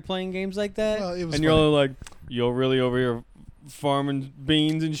started playing games like that. Well, it was and you're all like, you're really over here farming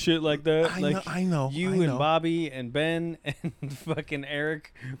beans and shit like that. I know. And Bobby and Ben and fucking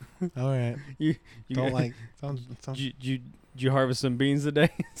Eric. All right. You don't like. Sounds. Did you harvest some beans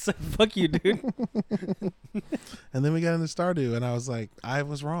today? It's like, fuck you, dude. And then we got into Stardew, and I was like, I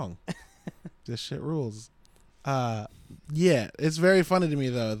was wrong. This shit rules. Yeah, it's very funny to me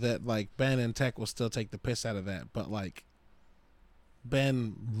though that like Ben and Tech will still take the piss out of that, but like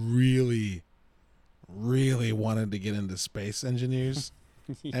Ben really wanted to get into space engineers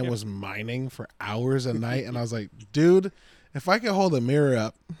yeah. and was mining for hours a night, and I was like, dude, if I could hold a mirror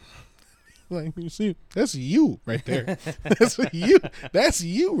up, like, you see, that's you right there. That's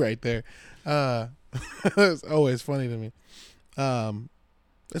you right there. It's always funny to me.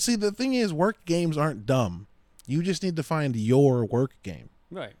 See, the thing is, work games aren't dumb. You just need to find your work game.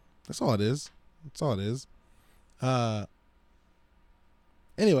 Right. That's all it is.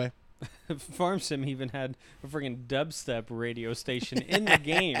 Anyway. Farm Sim even had a freaking dubstep radio station in the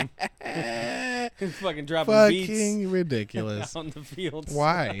game. Fucking dropping beats. Fucking ridiculous. Out in the fields.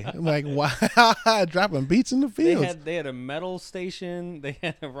 Why? Like, why? Dropping beats in the fields. They had a metal station. They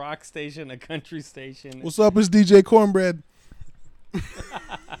had a rock station, a country station. What's up? It's DJ Cornbread.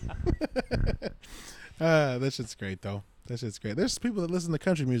 That shit's great, though. There's people that listen to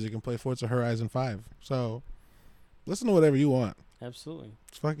country music and play Forza Horizon 5. So, listen to whatever you want. Absolutely.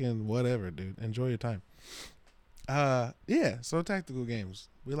 It's fucking whatever, dude. Enjoy your time. Yeah, so tactical games.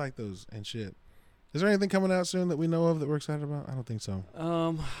 We like those and shit. Is there anything coming out soon that we know of that we're excited about? I don't think so.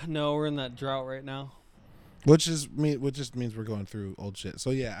 No, we're in that drought right now. Which just means we're going through old shit. So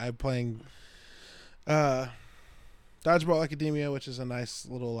yeah, I'm playing Dodgeball Academia, which is a nice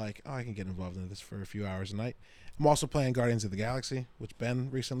little like, I can get involved in this for a few hours a night. I'm also playing Guardians of the Galaxy, which Ben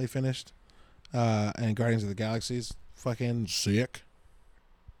recently finished. And Guardians of the Galaxy's fucking sick.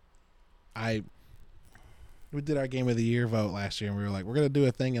 We did our Game of the Year vote last year, and we were like, we're going to do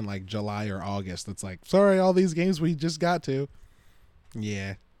a thing in like July or August that's like, sorry, all these games we just got to.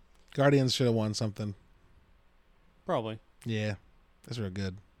 Yeah. Guardians should have won something. Probably. Yeah. That's real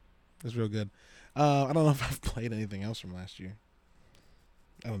good. That's real good. I don't know if I've played anything else from last year.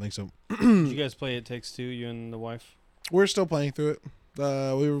 I don't think so. Did you guys play It Takes Two, you and the wife? We're still playing through it.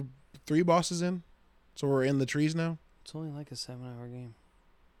 We were 3 bosses in, so we're in the trees now. It's only like a 7-hour game.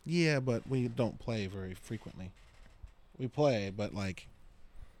 Yeah, but we don't play very frequently. We play, but like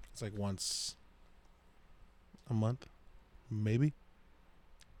it's like once a month, maybe.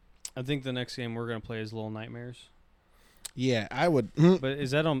 I think the next game we're gonna play is Little Nightmares. Yeah, I would. But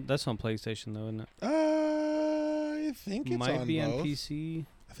is that on? That's on PlayStation though, isn't it? I think it's might on be both. on PC.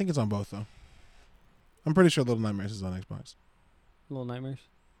 I think it's on both though. I'm pretty sure Little Nightmares is on Xbox. Little Nightmares.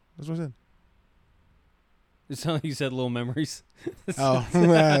 That's what I said. It sounded like you said Little Memories. Oh,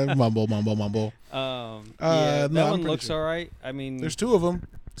 mumble. Yeah, that one looks sure. all right. I mean, There's 2 of them,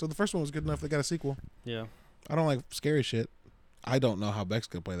 so the first one was good enough. They got a sequel. Yeah. I don't like scary shit. I don't know how Beck's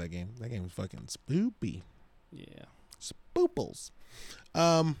gonna play that game. That game is fucking spoopy. Yeah. Spooples.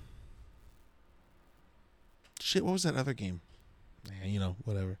 Shit, what was that other game?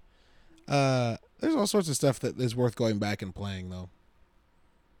 Whatever. There's all sorts of stuff that is worth going back and playing though.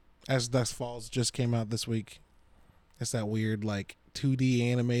 As Dusk Falls just came out this week. It's that weird like 2D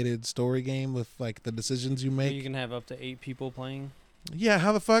animated story game with like the decisions you make. You can have up to 8 people playing. Yeah,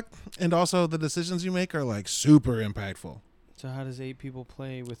 how the fuck? And also the decisions you make are like super impactful. So how does 8 people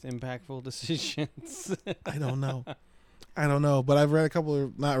play with impactful decisions? I don't know. But I've read a couple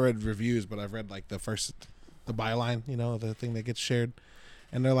of, not read reviews, but I've read like the byline, the thing that gets shared.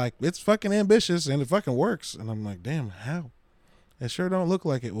 And they're like, it's fucking ambitious and it fucking works. And I'm like, damn, how? It sure don't look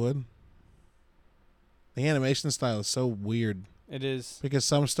like it would. The animation style is so weird. It is. Because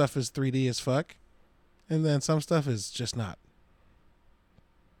some stuff is 3D as fuck. And then some stuff is just not.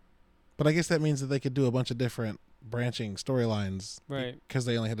 But I guess that means that they could do a bunch of different branching storylines. Right. Because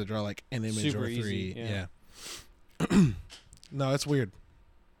they only had to draw like an image Super or 3. easy, Yeah. No, it's weird.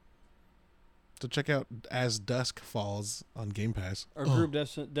 So check out As Dusk Falls on Game Pass. Our group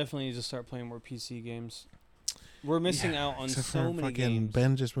definitely needs to start playing more PC games. We're missing out on so many games.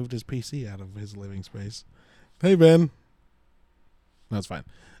 Ben just moved his PC out of his living space. Hey, Ben. No, it's fine.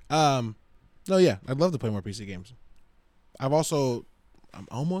 No, yeah, I'd love to play more PC games. I'm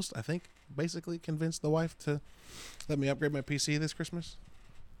almost, I think, basically convinced the wife to let me upgrade my PC this Christmas.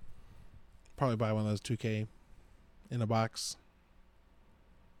 Probably buy one of those 2K in a box.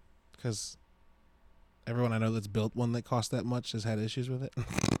 Because everyone I know that's built one that costs that much has had issues with it.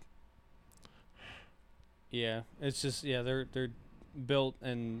 Yeah, it's just they're built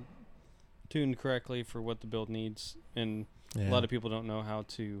and tuned correctly for what the build needs, and a lot of people don't know how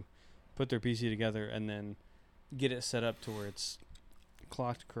to put their PC together and then get it set up to where it's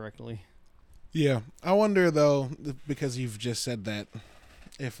clocked correctly. Yeah, I wonder though, because you've just said that,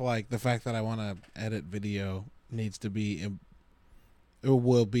 if like the fact that I want to edit video needs to be, it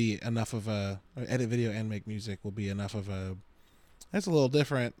will be enough of a, or edit video and make music will be enough of a. That's a little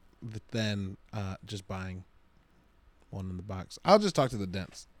different than just buying one in the box. I'll just talk to the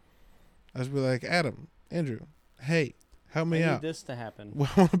dents. I'll just be like, Adam, Andrew, hey, help me out. I need this to happen. Well,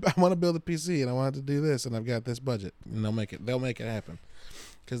 I want to build a PC and I want to do this and I've got this budget, and they'll make it happen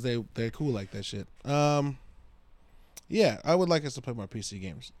because they're cool like that shit. Yeah, I would like us to play more PC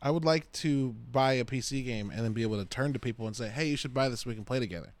games. I would like to buy a PC game and then be able to turn to people and say, hey, you should buy this so we can play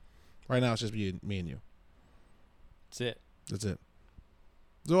together. Right now it's just me and you. That's it.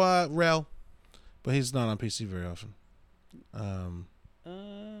 So, Rel, but he's not on PC very often.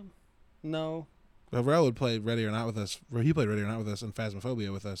 No. But Rel would play Ready or Not with us. He played Ready or Not with us and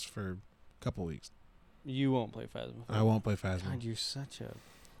Phasmophobia with us for a couple weeks. You won't play Phasmophobia. I won't play Phasmo. God, you're such a...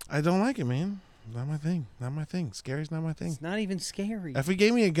 I don't like it, man. Not my thing. Scary's not my thing. It's not even scary. If he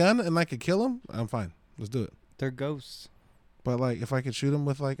gave me a gun and I could kill him, I'm fine. Let's do it. They're ghosts. But like, if I could shoot him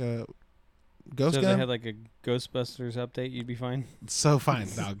with like a ghost so gun, if they had like a Ghostbusters update, you'd be fine. So fine,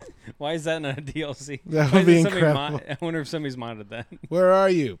 dog. Why is that not a DLC? That would be incredible. I wonder if somebody's modded that. Where are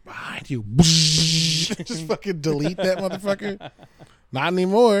you? Behind you. Just fucking delete that motherfucker. Not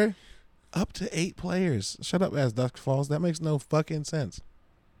anymore. Up to 8 players. Shut up, As Dusk Falls. That makes no fucking sense.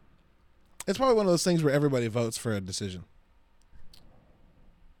 It's probably one of those things where everybody votes for a decision.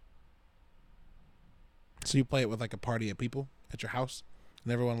 So you play it with like a party of people at your house,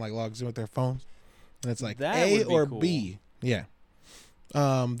 and everyone like logs in with their phones, And it's like That A would be or cool. B. Yeah.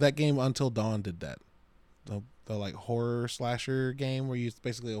 That game Until Dawn did that. The like horror slasher game where it's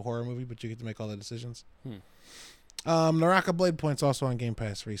basically a horror movie, but you get to make all the decisions. Naraka Blade Point's also on Game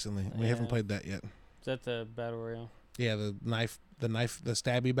Pass recently. We haven't played that yet. Is that the battle royale? Yeah, the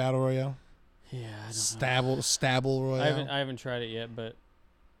stabby battle royale. Yeah, I don't know. Stabble royale. I haven't tried it yet, but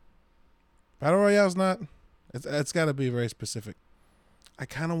battle royale's not. It's got to be very specific. I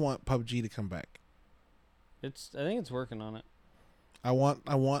kind of want PUBG to come back. I think it's working on it. I want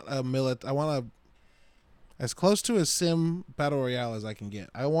as close to a sim battle royale as I can get.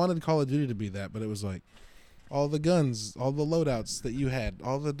 I wanted Call of Duty to be that, but it was like all the guns, all the loadouts that you had,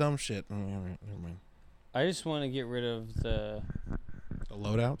 all the dumb shit. Oh, never mind. I just want to get rid of the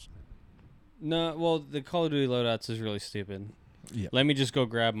loadouts. No, well, the Call of Duty loadouts is really stupid. Yeah. Let me just go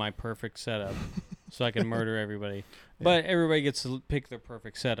grab my perfect setup so I can murder everybody. Yeah. But everybody gets to pick their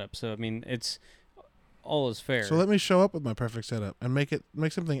perfect setup. So I mean, it's all is fair. So let me show up with my perfect setup and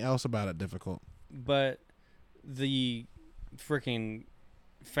make something else about it difficult. But the freaking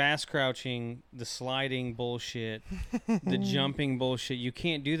fast crouching, the sliding bullshit, the jumping bullshit, you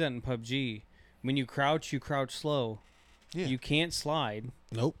can't do that in PUBG. When you crouch slow. Yeah. You can't slide.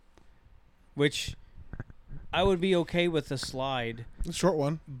 Nope. Which I would be okay with a slide. A short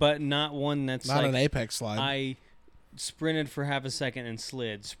one. But not one that's not like an Apex slide. I sprinted for half a second and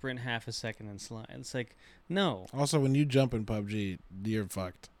slid. Sprint half a second and slide. It's like, no. Also, when you jump in PUBG, you're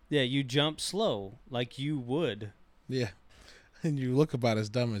fucked. Yeah, you jump slow like you would. Yeah. And you look about as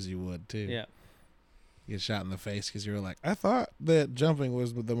dumb as you would, too. Yeah. You get shot in the face because you were like, I thought that jumping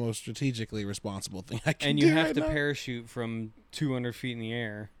was the most strategically responsible thing I can do. And you have right to now. Parachute from 200 feet in the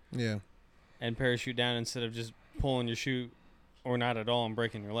air. Yeah. And parachute down instead of just pulling your chute or not at all and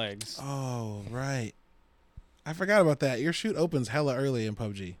breaking your legs. Oh, right. I forgot about that. Your chute opens hella early in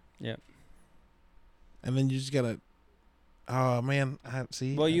PUBG. Yep. And then you just gotta. Oh man,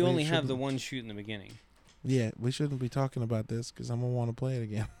 see. Well, you only have the one chute in the beginning. Yeah, we shouldn't be talking about this because I'm gonna want to play it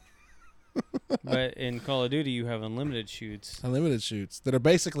again. But in Call of Duty, you have unlimited chutes. Unlimited chutes that are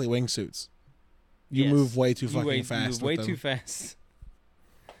basically wingsuits. You move way too fucking fast. You move way too fast.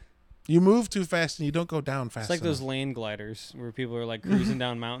 You move too fast and you don't go down fast. It's like those land gliders where people are like cruising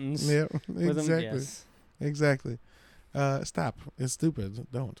down mountains. Yeah, with exactly. Them. Yes. Exactly. Stop. It's stupid.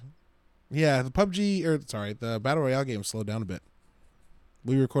 Don't. Yeah, the Battle Royale game slowed down a bit.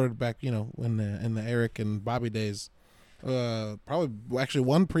 We recorded back, in the Eric and Bobby days. Probably actually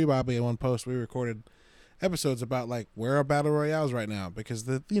one pre-Bobby and one post. We recorded episodes about like where are Battle Royales right now because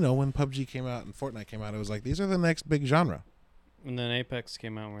when PUBG came out and Fortnite came out, it was like these are the next big genre. And then Apex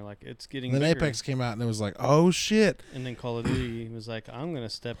came out and we're like, it's getting bigger. Apex came out and it was like, oh shit. And then Call of Duty was like, I'm going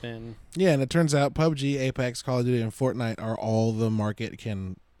to step in. Yeah, and it turns out PUBG, Apex, Call of Duty, and Fortnite are all the market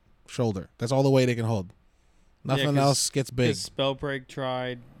can shoulder. That's all the weight it can hold. Nothing else gets big. Spellbreak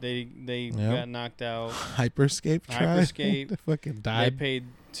tried. They got knocked out. Hyperscape tried. They fucking died. They paid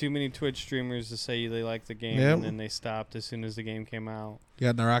too many Twitch streamers to say they liked the game, and then they stopped as soon as the game came out. You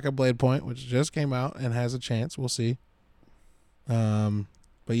got Naraka Blade Point, which just came out and has a chance. We'll see. But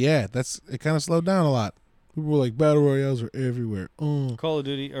yeah, it kind of slowed down a lot. People were like, battle royales are everywhere. Call of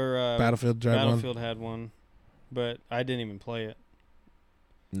Duty or Battlefield had one, but I didn't even play it.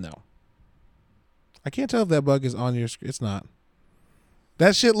 No. I can't tell if that bug is on your screen. It's not.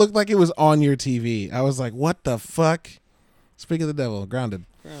 That shit looked like it was on your TV. I was like, what the fuck? Speak of the devil, grounded.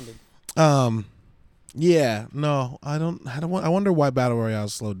 Yeah, no, I don't. I wonder why battle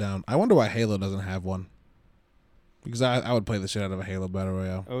royales slowed down. I wonder why Halo doesn't have one. Because I would play the shit out of a Halo battle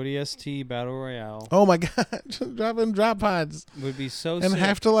royale. ODST battle royale. Oh my god, dropping drop pods would be so. And sick.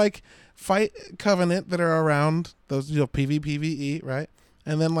 Have to like fight Covenant that are around those, PvPvE, right?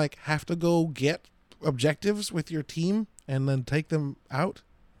 And then like have to go get objectives with your team and then take them out.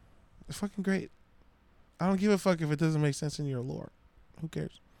 It's fucking great. I don't give a fuck if it doesn't make sense in your lore. Who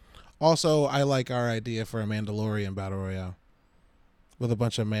cares? Also, I like our idea for a Mandalorian battle royale with a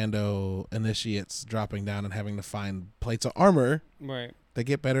bunch of Mando initiates dropping down and having to find plates of armor. Right. They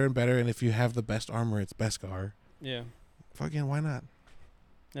get better and better, and if you have the best armor, it's Beskar. Yeah. Fucking why not?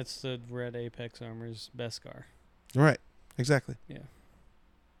 That's the red Apex armor's Beskar. Right. Exactly. Yeah.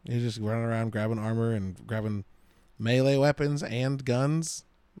 You just run around grabbing armor and grabbing melee weapons and guns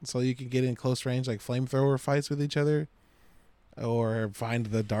so you can get in close range like flamethrower fights with each other or find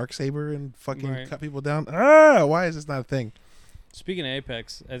the Darksaber and fucking cut people down. Why is this not a thing? Speaking of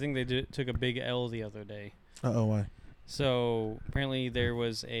Apex, I think they took a big L the other day. Why? So apparently there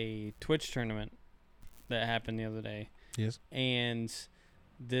was a Twitch tournament that happened the other day. Yes. And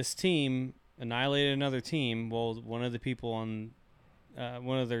this team annihilated another team. Well, one of the people on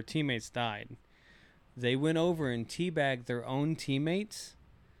one of their teammates died. They went over and teabagged their own teammates.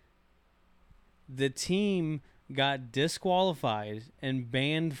 The team got disqualified and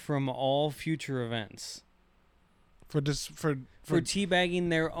banned from all future events for teabagging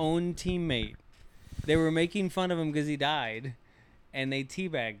their own teammate. They were making fun of him because he died, and they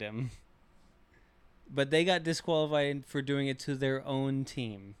teabagged him. But they got disqualified for doing it to their own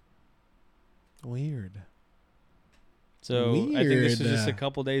team. Weird. So I think this was just a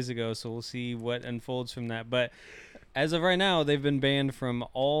couple days ago, so we'll see what unfolds from that. But as of right now, they've been banned from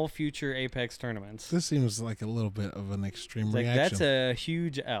all future Apex tournaments. This seems like a little bit of an extreme reaction. That's a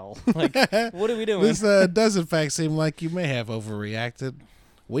huge L. Like, what are we doing? This does in fact seem like you may have overreacted.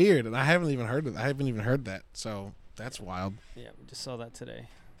 Weird, and I haven't even heard that. So that's wild. Yeah, we just saw that today.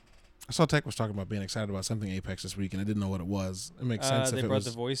 I saw Tech was talking about being excited about something Apex this week, and I didn't know what it was. It makes sense. They brought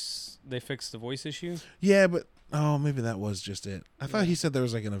the voice. They fixed the voice issue. Yeah, but maybe that was just it. I thought he said there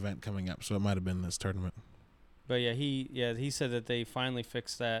was like an event coming up, so it might have been this tournament. But he said that they finally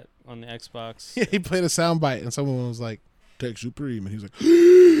fixed that on the Xbox. Yeah, he played a soundbite, and someone was like, "Tech Supreme," and he was like,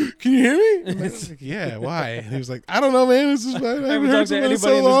 "Can you hear me?" And I was like, "Yeah, why?" And he was like, "I don't know, man. This is I haven't talked to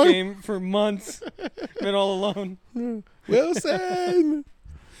anybody in this game for months. Been all alone." Wilson.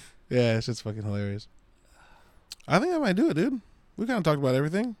 Yeah, it's just fucking hilarious. I think I might do it, dude. We kind of talked about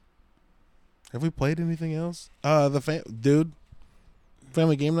everything. Have we played anything else? Family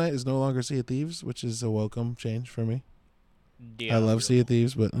Game Night is no longer Sea of Thieves, which is a welcome change for me. Diablo. I love Sea of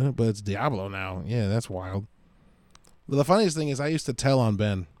Thieves, but it's Diablo now. Yeah, that's wild. But the funniest thing is I used to tell on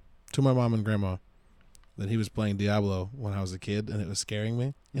Ben, to my mom and grandma, that he was playing Diablo when I was a kid, and it was scaring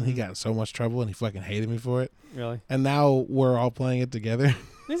me. And he got in so much trouble, and he fucking hated me for it. Really? And now we're all playing it together.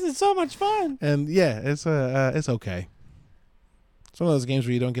 This is so much fun. And yeah, it's okay. It's one of those games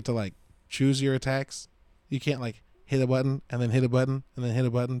where you don't get to like choose your attacks. You can't like hit a button and then hit a button and then hit a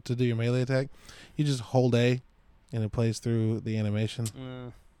button to do your melee attack. You just hold A, and it plays through the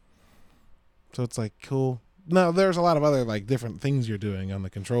animation. So it's like cool. Now there's a lot of other like different things you're doing on the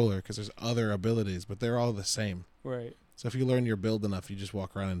controller because there's other abilities, but they're all the same. Right. So if you learn your build enough, you just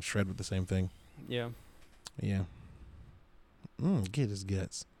walk around and shred with the same thing. Yeah. Yeah. Get his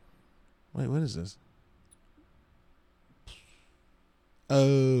guts. Wait, what is this?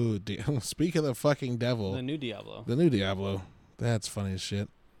 Oh, speak of the fucking devil. The new Diablo. The new Diablo. That's funny as shit.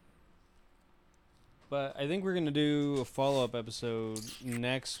 But I think we're going to do a follow-up episode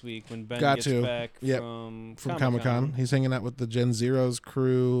next week when Ben gets back from Comic-Con. He's hanging out with the Gen Zero's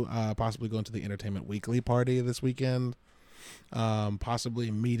crew, possibly going to the Entertainment Weekly party this weekend. Possibly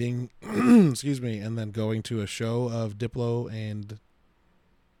meeting, excuse me, and then going to a show of Diplo and,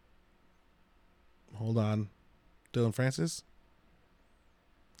 hold on, Dylan Francis?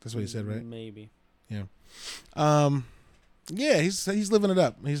 That's what he said, right? Maybe. Yeah. Yeah, he's living it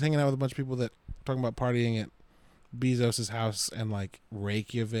up. He's hanging out with a bunch of people that are talking about partying at Bezos' house and like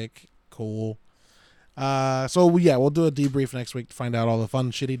Reykjavik. Cool. So yeah, we'll do a debrief next week to find out all the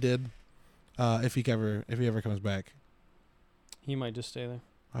fun shit he did. If he ever comes back. He might just stay there.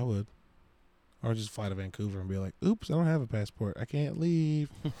 I would. Or just fly to Vancouver and be like, oops, I don't have a passport. I can't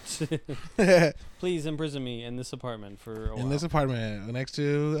leave. Please imprison me in this apartment for a while. In this apartment next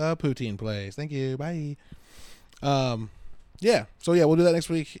to a poutine place. Thank you. Bye. Yeah. So, yeah, we'll do that next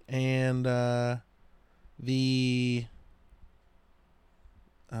week. And the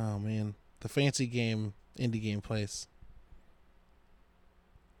fancy game, indie game place.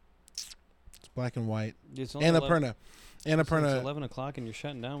 It's black and white. Annapurna. Annapurna. It's 11 o'clock and you're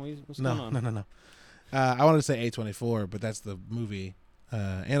shutting down. What's going on? No. I wanted to say A24, but that's the movie.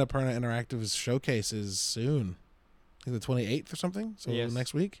 Annapurna Interactive's showcase is soon. I think the 28th or something. So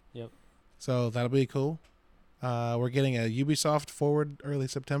next week. Yep. So that'll be cool. We're getting a Ubisoft forward early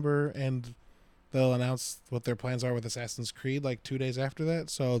September, and they'll announce what their plans are with Assassin's Creed like 2 days after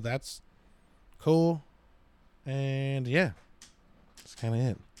that. So that's cool. And yeah, that's kind of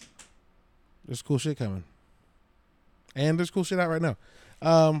it. There's cool shit coming. And there's cool shit out right now.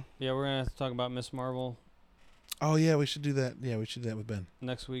 Yeah, we're going to have to talk about Miss Marvel. Oh, yeah, we should do that. Yeah, we should do that with Ben.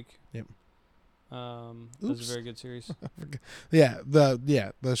 Next week. Yep. That's a very good series.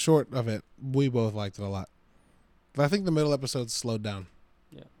 The short of it, we both liked it a lot. But I think the middle episodes slowed down.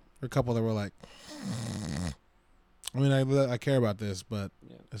 Yeah. There were a couple that were like, I mean, I care about this, but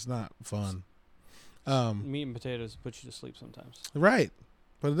it's not fun. Meat and potatoes put you to sleep sometimes. Right.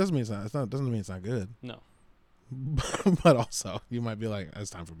 But it doesn't mean doesn't mean it's not good. No. But also, you might be like, it's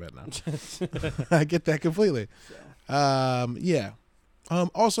time for bed now. I get that completely. Yeah.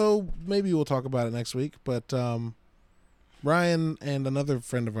 Also, maybe we'll talk about it next week, but Brian and another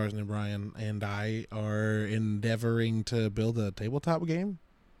friend of ours named Brian and I are endeavoring to build a tabletop game.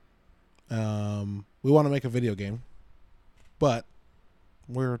 We want to make a video game, but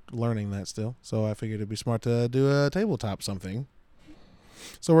we're learning that still. So I figured it'd be smart to do a tabletop something.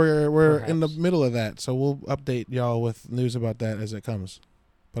 So we're in the middle of that. So we'll update y'all with news about that as it comes.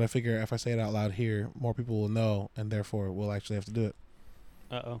 But I figure if I say it out loud here, more people will know, and therefore we'll actually have to do it.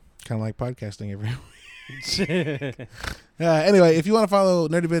 Uh-oh. Kind of like podcasting every week. Anyway, if you want to follow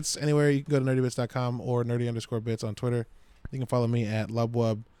Nerdy Bits anywhere, you can go to nerdybits.com or nerdy_bits on Twitter. You can follow me at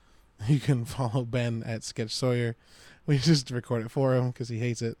Lubwub. You can follow Ben at Sketch Sawyer. We just record it for him because he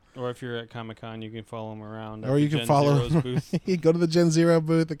hates it. Or if you're at Comic-Con, you can follow him around. Or you can Gen follow Zero's booth. You go to the Gen Zero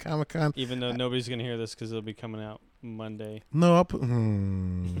booth at Comic-Con. Even though nobody's going to hear this because it'll be coming out Monday. No, I'll put...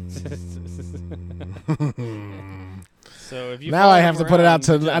 So if you now I have to put it out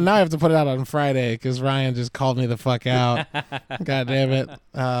now I have to put it out on Friday because Ryan just called me the fuck out. God damn it.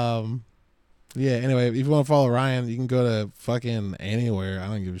 Yeah, anyway, if you want to follow Ryan, you can go to fucking anywhere. I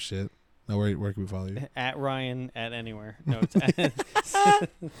don't give a shit. No, where can we follow you? At Ryan at anywhere. No,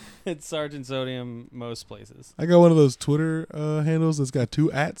 it's Sergeant Sodium most places. I got one of those Twitter handles that's got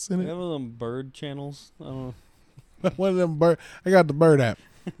 2 ats in it. You have one of them bird channels. I don't know. One of them bird. I got the bird app.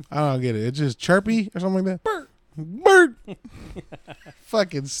 I don't get it. It's just chirpy or something like that. Bird.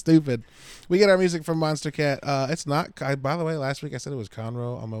 Fucking stupid. We get our music from Monster Cat. It's not. By the way, last week I said it was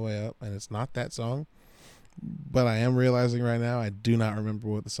Conroe on my way up, and it's not that song. But I am realizing right now I do not remember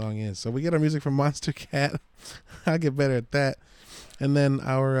what the song is. So we get our music from Monster Cat. I'll get better at that. And then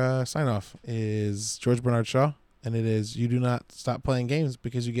our sign off is George Bernard Shaw, and it is "You do not stop playing games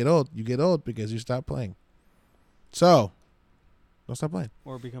because you get old. You get old because you stop playing." So. Don't stop playing.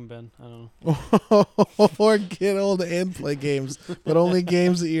 Or become Ben. I don't know. Or get old and play games, but only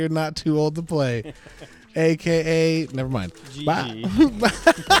games that you're not too old to play. AKA, never mind. Bye.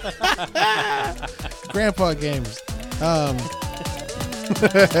 Grandpa games.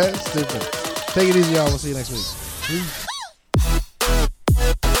 Stupid. Take it easy, y'all. We'll see you next week.